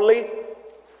giving properly,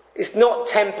 it's not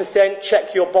 10%,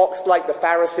 check your box like the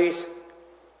Pharisees.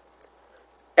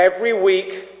 Every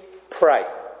week, pray.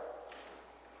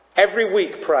 Every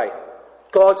week, pray.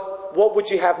 God, what would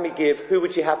you have me give? Who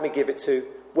would you have me give it to?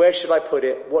 Where should I put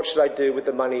it? What should I do with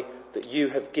the money that you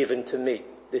have given to me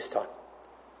this time?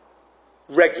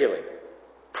 Regularly,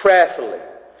 prayerfully,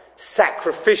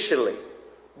 sacrificially,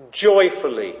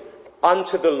 joyfully,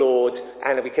 unto the Lord,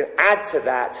 and we can add to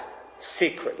that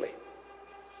secretly.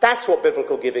 That's what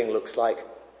biblical giving looks like.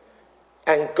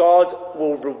 And God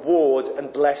will reward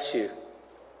and bless you,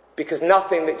 because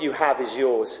nothing that you have is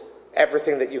yours.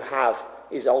 Everything that you have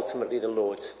is ultimately the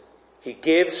Lord's. He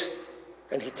gives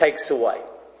and he takes away.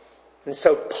 And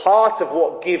so part of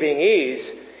what giving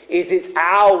is it's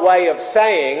our way of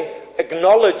saying,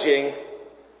 acknowledging,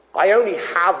 I only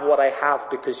have what I have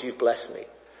because you've blessed me.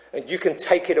 And you can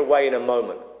take it away in a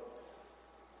moment.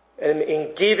 And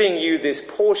in giving you this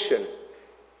portion,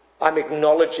 I'm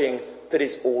acknowledging that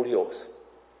it's all yours.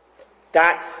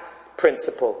 That's the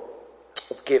principle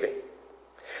of giving.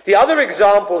 The other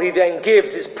example he then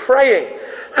gives is praying.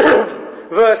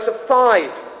 Verse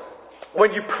 5.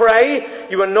 When you pray,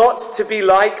 you are not to be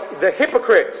like the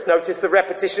hypocrites. Notice the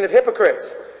repetition of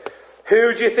hypocrites.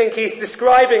 Who do you think he's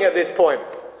describing at this point?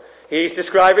 He's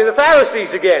describing the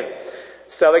Pharisees again.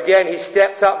 So again, he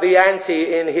stepped up the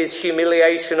ante in his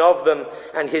humiliation of them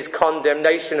and his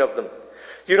condemnation of them.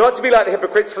 You're not to be like the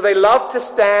hypocrites, for they love to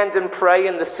stand and pray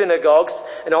in the synagogues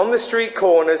and on the street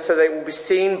corners so they will be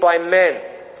seen by men.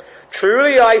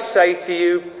 Truly I say to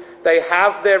you, they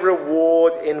have their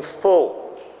reward in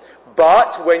full.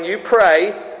 But when you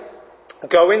pray,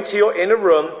 go into your inner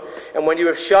room, and when you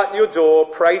have shut your door,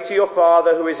 pray to your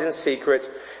Father who is in secret,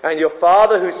 and your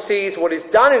Father who sees what is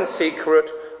done in secret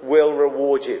will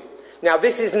reward you. Now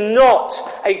this is not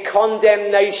a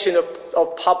condemnation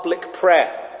of public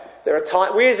prayer. There are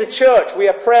times, we as a church, we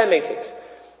have prayer meetings.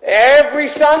 Every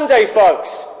Sunday,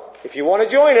 folks. If you want to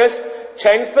join us,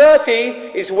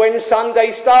 10:30 is when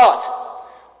Sundays start.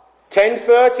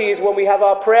 10:30 is when we have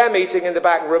our prayer meeting in the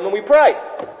back room and we pray.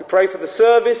 We pray for the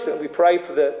service and we pray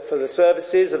for the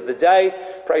services of the day,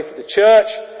 pray for the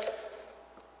church.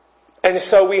 And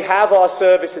so we have our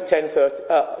service at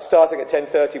 10:30, starting at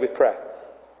 10:30 with prayer.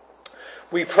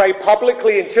 We pray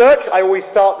publicly in church. I always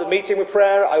start the meeting with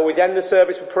prayer. I always end the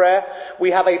service with prayer.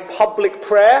 We have a public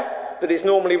prayer that is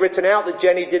normally written out that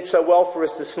Jenny did so well for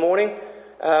us this morning.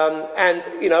 And,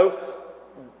 you know,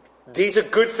 these are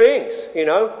good things, you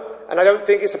know. And I don't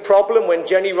think it's a problem when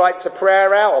Jenny writes a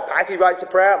prayer out, or Patty writes a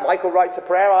prayer out, Michael writes a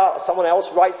prayer out, or someone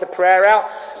else writes a prayer out,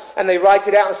 and they write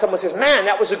it out and someone says, man,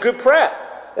 that was a good prayer.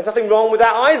 There's nothing wrong with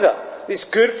that either. It's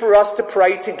good for us to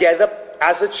pray together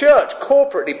as a church,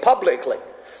 corporately, publicly.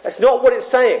 That's not what it's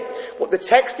saying. What the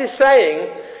text is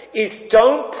saying is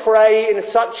don't pray in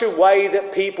such a way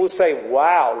that people say,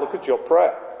 wow, look at your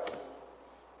prayer.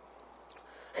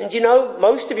 And you know,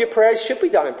 most of your prayers should be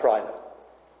done in private.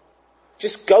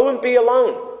 Just go and be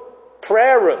alone.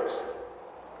 Prayer rooms.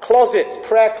 Closets.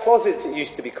 Prayer closets it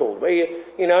used to be called. Where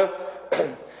you know,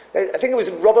 I think it was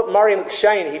Robert Murray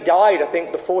McShane. He died, I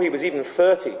think, before he was even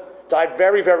 30. Died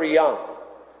very, very young.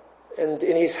 And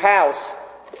in his house,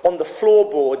 on the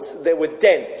floorboards, there were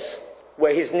dents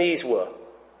where his knees were,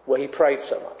 where he prayed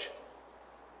so much.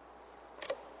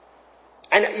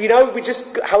 And you know,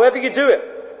 however you do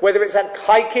it, whether it's at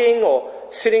hiking or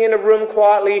sitting in a room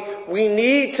quietly, we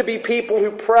need to be people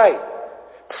who pray.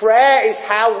 Prayer is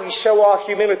how we show our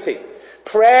humility.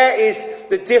 Prayer is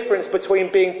the difference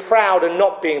between being proud and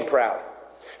not being proud.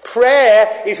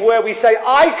 Prayer is where we say,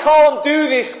 I can't do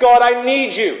this, God, I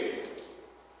need you.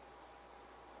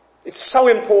 It's so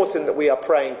important that we are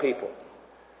praying people.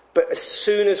 But as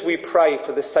soon as we pray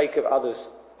for the sake of others,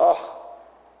 oh,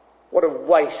 what a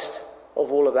waste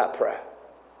of all of that prayer.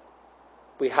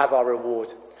 We have our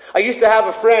reward. I used to have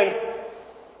a friend,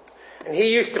 and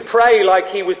he used to pray like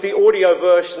he was the audio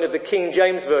version of the King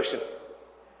James Version.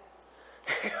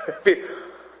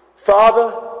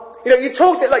 Father, you know, you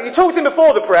talk to him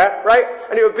before the prayer, right?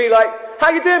 And it would be like, how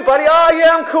you doing, buddy? Oh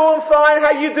yeah, I'm cool, I'm fine,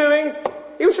 how you doing?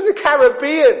 He was from the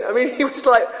Caribbean. I mean, he was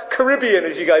like Caribbean,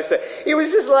 as you guys say. He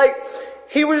was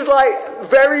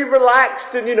very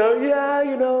relaxed and,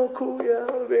 yeah, cool, yeah,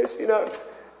 all of this, And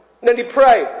then he'd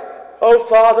pray, oh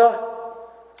Father,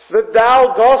 that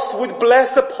thou dost would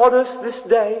bless upon us this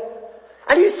day.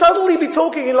 And he'd suddenly be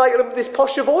talking in like this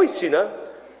posher voice, that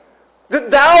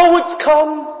thou wouldst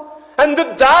come, and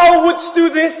that thou wouldst do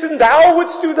this, and thou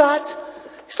wouldst do that.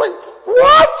 It's like,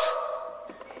 what?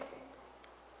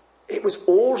 It was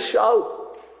all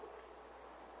show.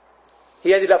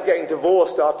 He ended up getting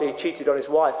divorced after he cheated on his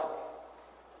wife.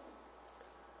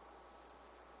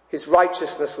 His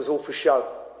righteousness was all for show.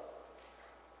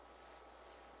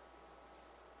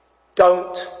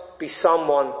 Don't be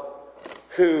someone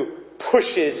who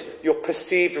pushes your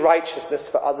perceived righteousness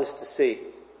for others to see.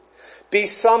 Be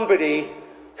somebody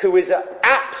who is an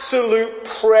absolute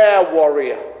prayer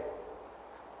warrior,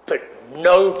 but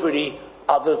nobody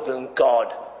other than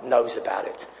God knows about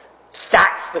it.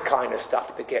 That's the kind of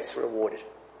stuff that gets rewarded.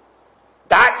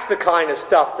 That's the kind of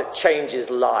stuff that changes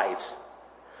lives.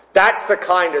 That's the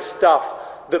kind of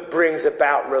stuff that brings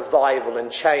about revival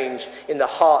and change in the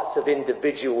hearts of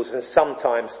individuals, and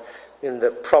sometimes in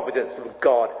the providence of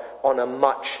God on a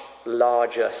much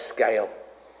larger scale.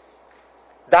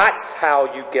 That's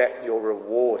how you get your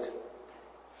reward.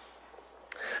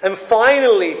 And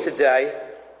finally today,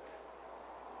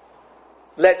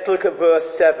 let's look at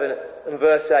verse 7 and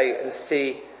verse 8 and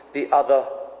see the other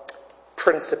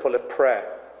principle of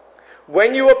prayer.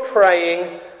 When you are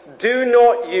praying, do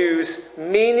not use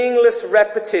meaningless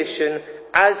repetition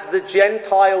as the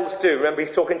Gentiles do. Remember,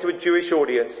 he's talking to a Jewish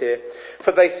audience here.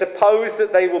 For they suppose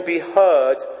that they will be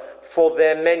heard for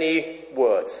their many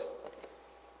words.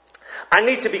 I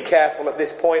need to be careful at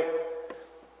this point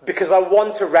because I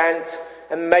want to rant,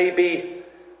 and maybe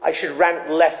I should rant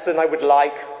less than I would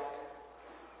like.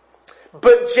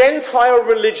 But Gentile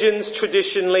religions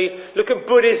traditionally, look at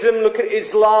Buddhism, look at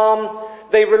Islam,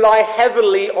 they rely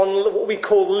heavily on what we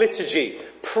call liturgy,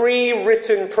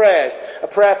 pre-written prayers. A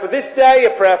prayer for this day,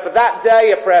 a prayer for that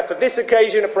day, a prayer for this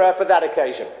occasion, a prayer for that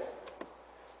occasion.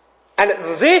 And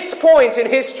at this point in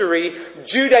history,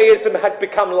 Judaism had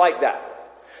become like that.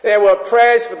 There were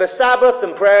prayers for the Sabbath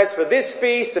and prayers for this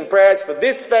feast and prayers for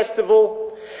this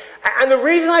festival. And the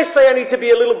reason I say I need to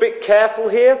be a little bit careful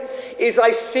here is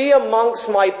I see amongst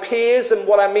my peers, and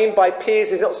what I mean by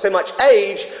peers is not so much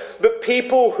age, but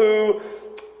people who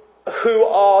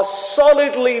are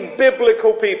solidly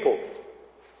biblical people,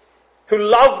 who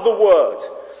love the Word,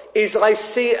 is I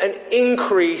see an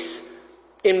increase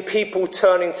in people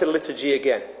turning to liturgy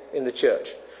again in the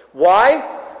church.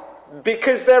 Why?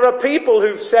 Because there are people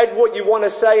who've said what you want to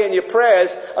say in your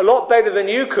prayers a lot better than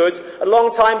you could a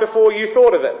long time before you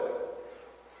thought of it.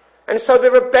 And so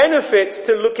there are benefits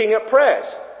to looking at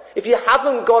prayers. If you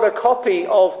haven't got a copy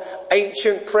of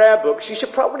ancient prayer books, you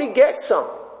should probably get some.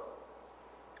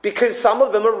 Because some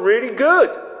of them are really good.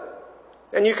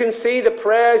 And you can see the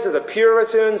prayers of the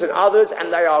Puritans and others,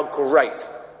 and they are great.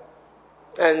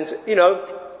 And,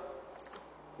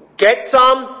 get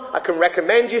some. I can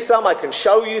recommend you some. I can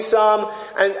show you some.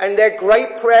 And they're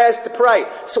great prayers to pray.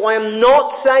 So I am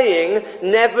not saying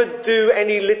never do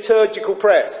any liturgical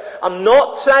prayers. I'm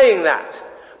not saying that.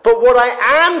 But what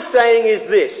I am saying is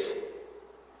this.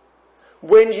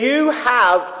 When you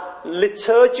have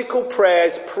liturgical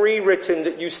prayers pre-written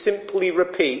that you simply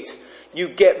repeat, you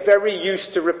get very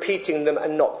used to repeating them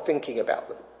and not thinking about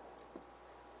them.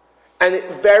 And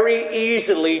it very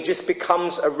easily just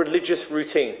becomes a religious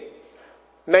routine.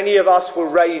 Many of us were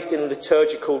raised in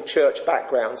liturgical church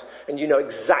backgrounds, and you know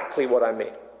exactly what I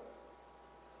mean.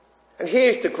 And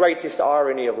here's the greatest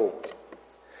irony of all.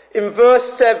 In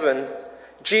verse 7,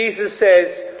 Jesus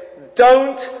says,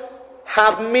 don't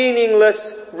have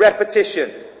meaningless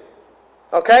repetition.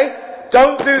 Okay?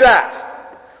 Don't do that.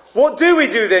 What do we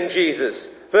do then, Jesus?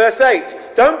 Verse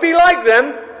 8, don't be like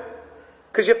them,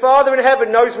 because your Father in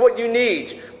heaven knows what you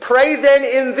need. Pray then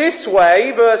in this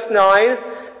way, verse 9,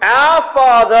 our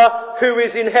Father who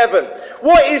is in heaven.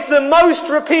 What is the most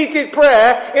repeated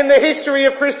prayer in the history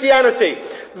of Christianity?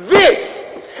 This!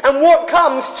 And what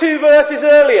comes 2 verses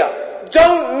earlier?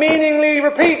 Don't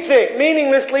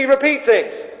meaninglessly repeat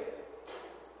things.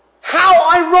 How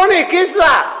ironic is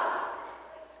that?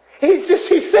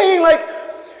 He's saying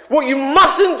what you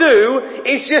mustn't do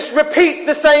is just repeat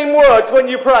the same words when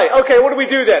you pray. Okay, what do we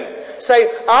do then? Say,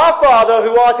 our Father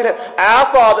who art in heaven.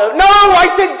 Our Father. No,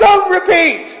 I said don't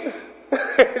repeat.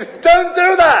 Don't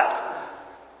do that.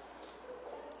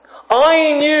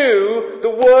 I knew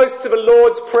the words to the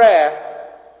Lord's Prayer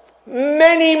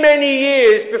many, many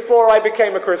years before I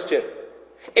became a Christian.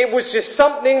 It was just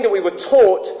something that we were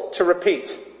taught to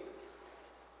repeat.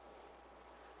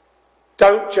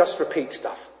 Don't just repeat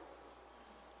stuff.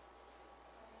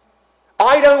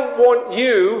 I don't want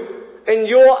you, in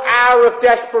your hour of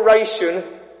desperation,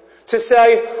 To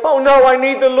say, oh no, I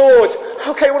need the Lord.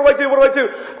 Okay, what do I do?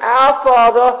 Our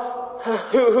Father,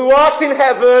 who art in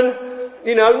heaven,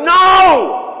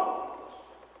 no!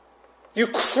 You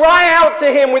cry out to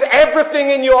Him with everything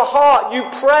in your heart. You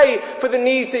pray for the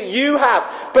needs that you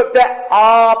have. But there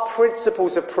are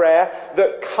principles of prayer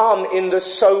that come in the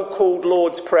so-called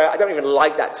Lord's Prayer. I don't even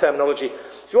like that terminology.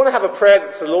 If you want to have a prayer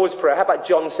that's the Lord's Prayer, how about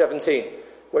John 17,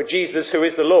 where Jesus, who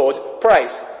is the Lord,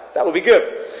 prays? That would be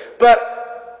good. But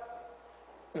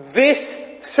this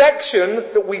section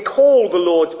that we call the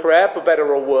Lord's Prayer, for better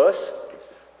or worse,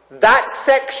 that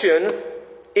section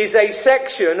is a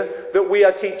section that we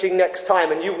are teaching next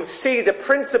time, and you will see the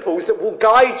principles that will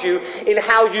guide you in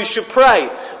how you should pray.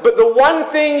 But the one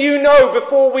thing you know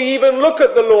before we even look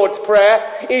at the Lord's Prayer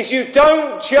is you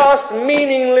don't just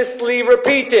meaninglessly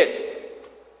repeat it.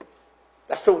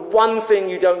 That's the one thing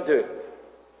you don't do.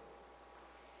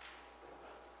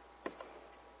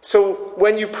 So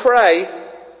when you pray,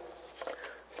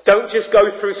 don't just go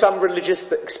through some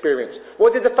religious experience.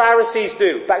 What did the Pharisees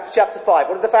do? Back to chapter 5.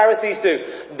 What did the Pharisees do?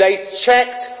 They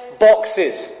checked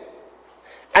boxes.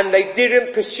 And they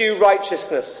didn't pursue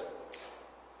righteousness.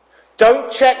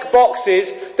 Don't check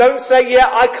boxes. Don't say, yeah,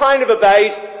 I kind of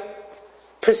obeyed.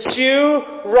 Pursue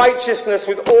righteousness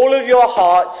with all of your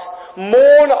hearts.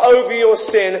 Mourn over your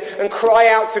sin and cry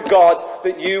out to God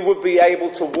that you would be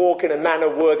able to walk in a manner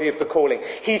worthy of the calling.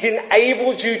 He's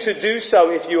enabled you to do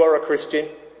so if you are a Christian.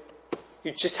 You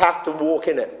just have to walk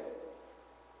in it.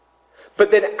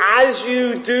 But then as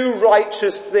you do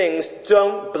righteous things,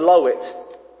 don't blow it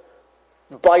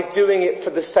by doing it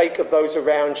for the sake of those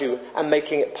around you and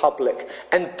making it public.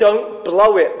 And don't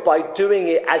blow it by doing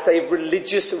it as a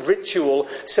religious ritual.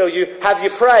 So have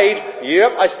you prayed?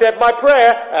 Yep, I said my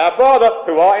prayer. Our Father,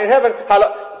 who art in heaven,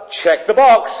 hallowed. Check the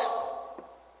box.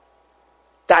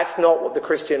 That's not what the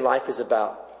Christian life is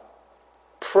about.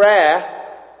 Prayer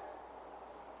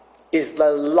is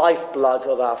the lifeblood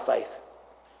of our faith.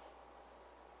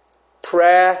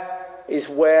 Prayer is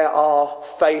where our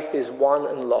faith is won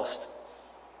and lost.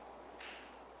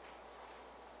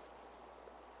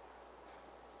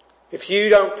 If you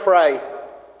don't pray,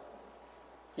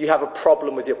 you have a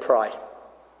problem with your pride.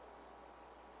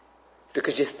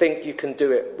 Because you think you can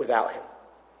do it without Him.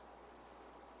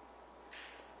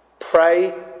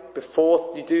 Pray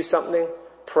before you do something.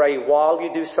 Pray while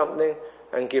you do something.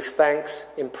 And give thanks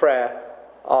in prayer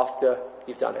after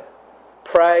you've done it.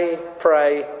 Pray,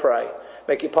 pray, pray.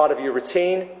 Make it part of your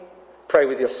routine. Pray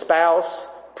with your spouse.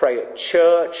 Pray at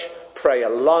church. Pray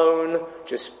alone.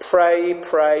 Just pray,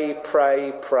 pray,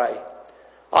 pray, pray.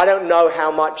 I don't know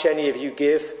how much any of you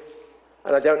give.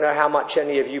 And I don't know how much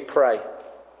any of you pray.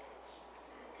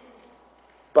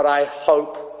 But I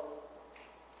hope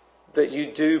that you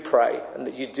do pray and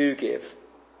that you do give.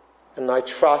 And I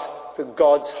trust that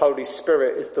God's Holy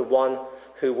Spirit is the one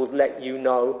who will let you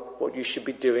know what you should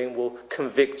be doing, will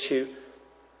convict you.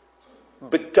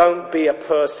 But don't be a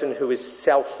person who is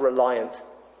self-reliant.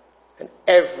 And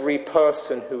every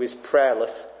person who is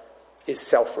prayerless is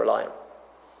self-reliant.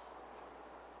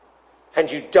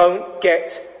 And you don't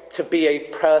get to be a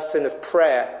person of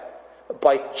prayer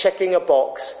by checking a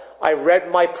box. I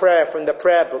read my prayer from the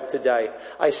prayer book today.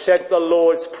 I said the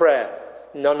Lord's Prayer.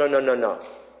 No.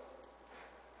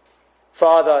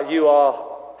 Father, you are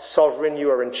sovereign, you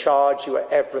are in charge, you are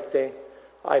everything.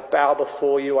 I bow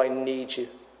before you, I need you.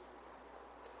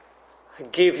 I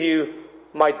give you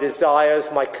my desires,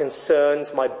 my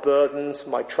concerns, my burdens,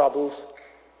 my troubles.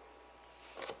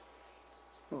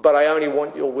 But I only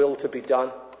want your will to be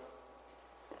done.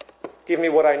 Give me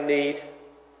what I need.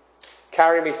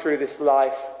 Carry me through this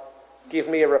life. Give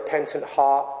me a repentant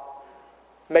heart.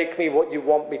 Make me what you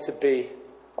want me to be.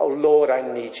 Oh Lord, I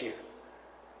need you.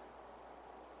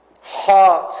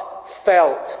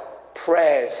 Heartfelt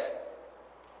prayers,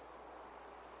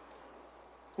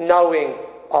 knowing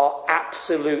our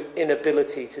absolute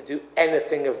inability to do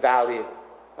anything of value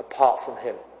apart from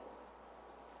Him.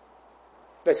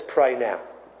 Let's pray now.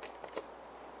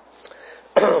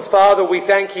 Father, we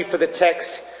thank you for the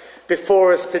text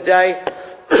before us today.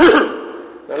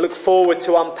 I look forward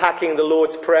to unpacking the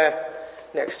Lord's Prayer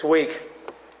next week.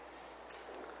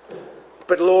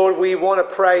 But Lord, we want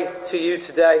to pray to you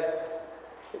today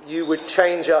that you would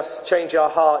change us, change our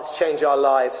hearts, change our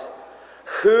lives.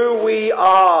 Who we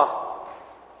are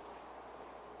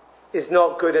is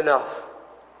not good enough.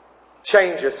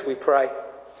 Change us, we pray.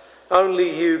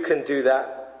 Only you can do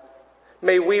that.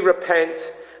 May we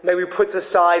repent. May we put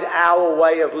aside our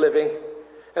way of living.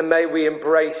 And may we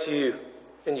embrace you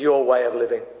and your way of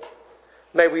living.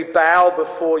 May we bow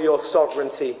before your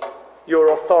sovereignty,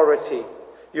 your authority,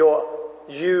 your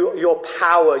your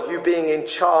power, you being in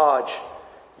charge,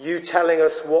 you telling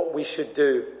us what we should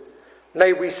do.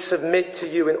 May we submit to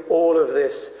you in all of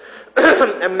this.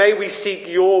 And may we seek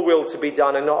your will to be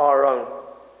done and not our own.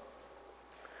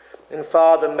 And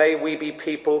Father, may we be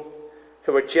people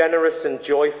who are generous and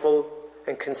joyful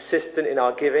and consistent in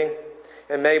our giving.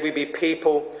 And may we be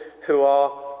people who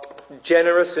are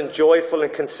generous and joyful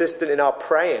and consistent in our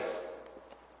praying.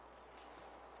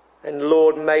 And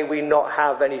Lord, may we not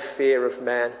have any fear of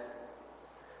man.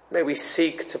 May we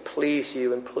seek to please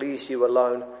you and please you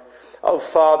alone. Oh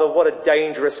Father, what a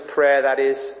dangerous prayer that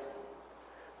is.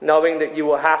 Knowing that you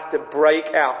will have to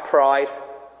break our pride.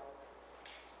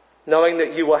 Knowing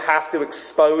that you will have to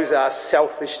expose our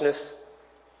selfishness.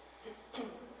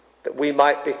 That we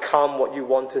might become what you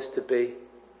want us to be.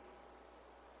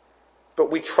 But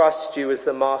we trust you as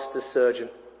the master surgeon.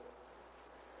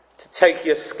 To take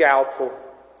your scalpel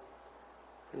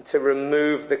and to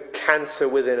remove the cancer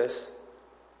within us.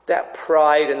 That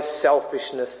pride and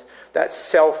selfishness, that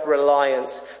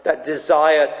self-reliance, that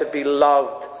desire to be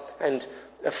loved and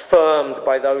affirmed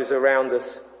by those around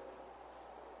us.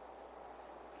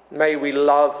 May we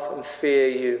love and fear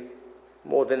you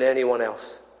more than anyone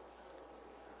else.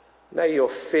 May your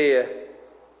fear,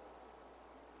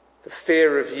 the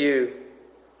fear of you,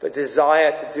 the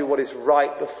desire to do what is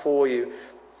right before you,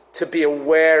 to be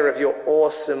aware of your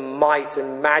awesome might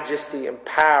and majesty and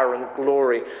power and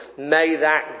glory. May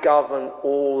that govern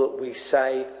all that we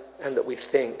say and that we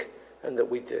think and that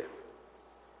we do.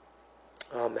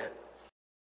 Amen.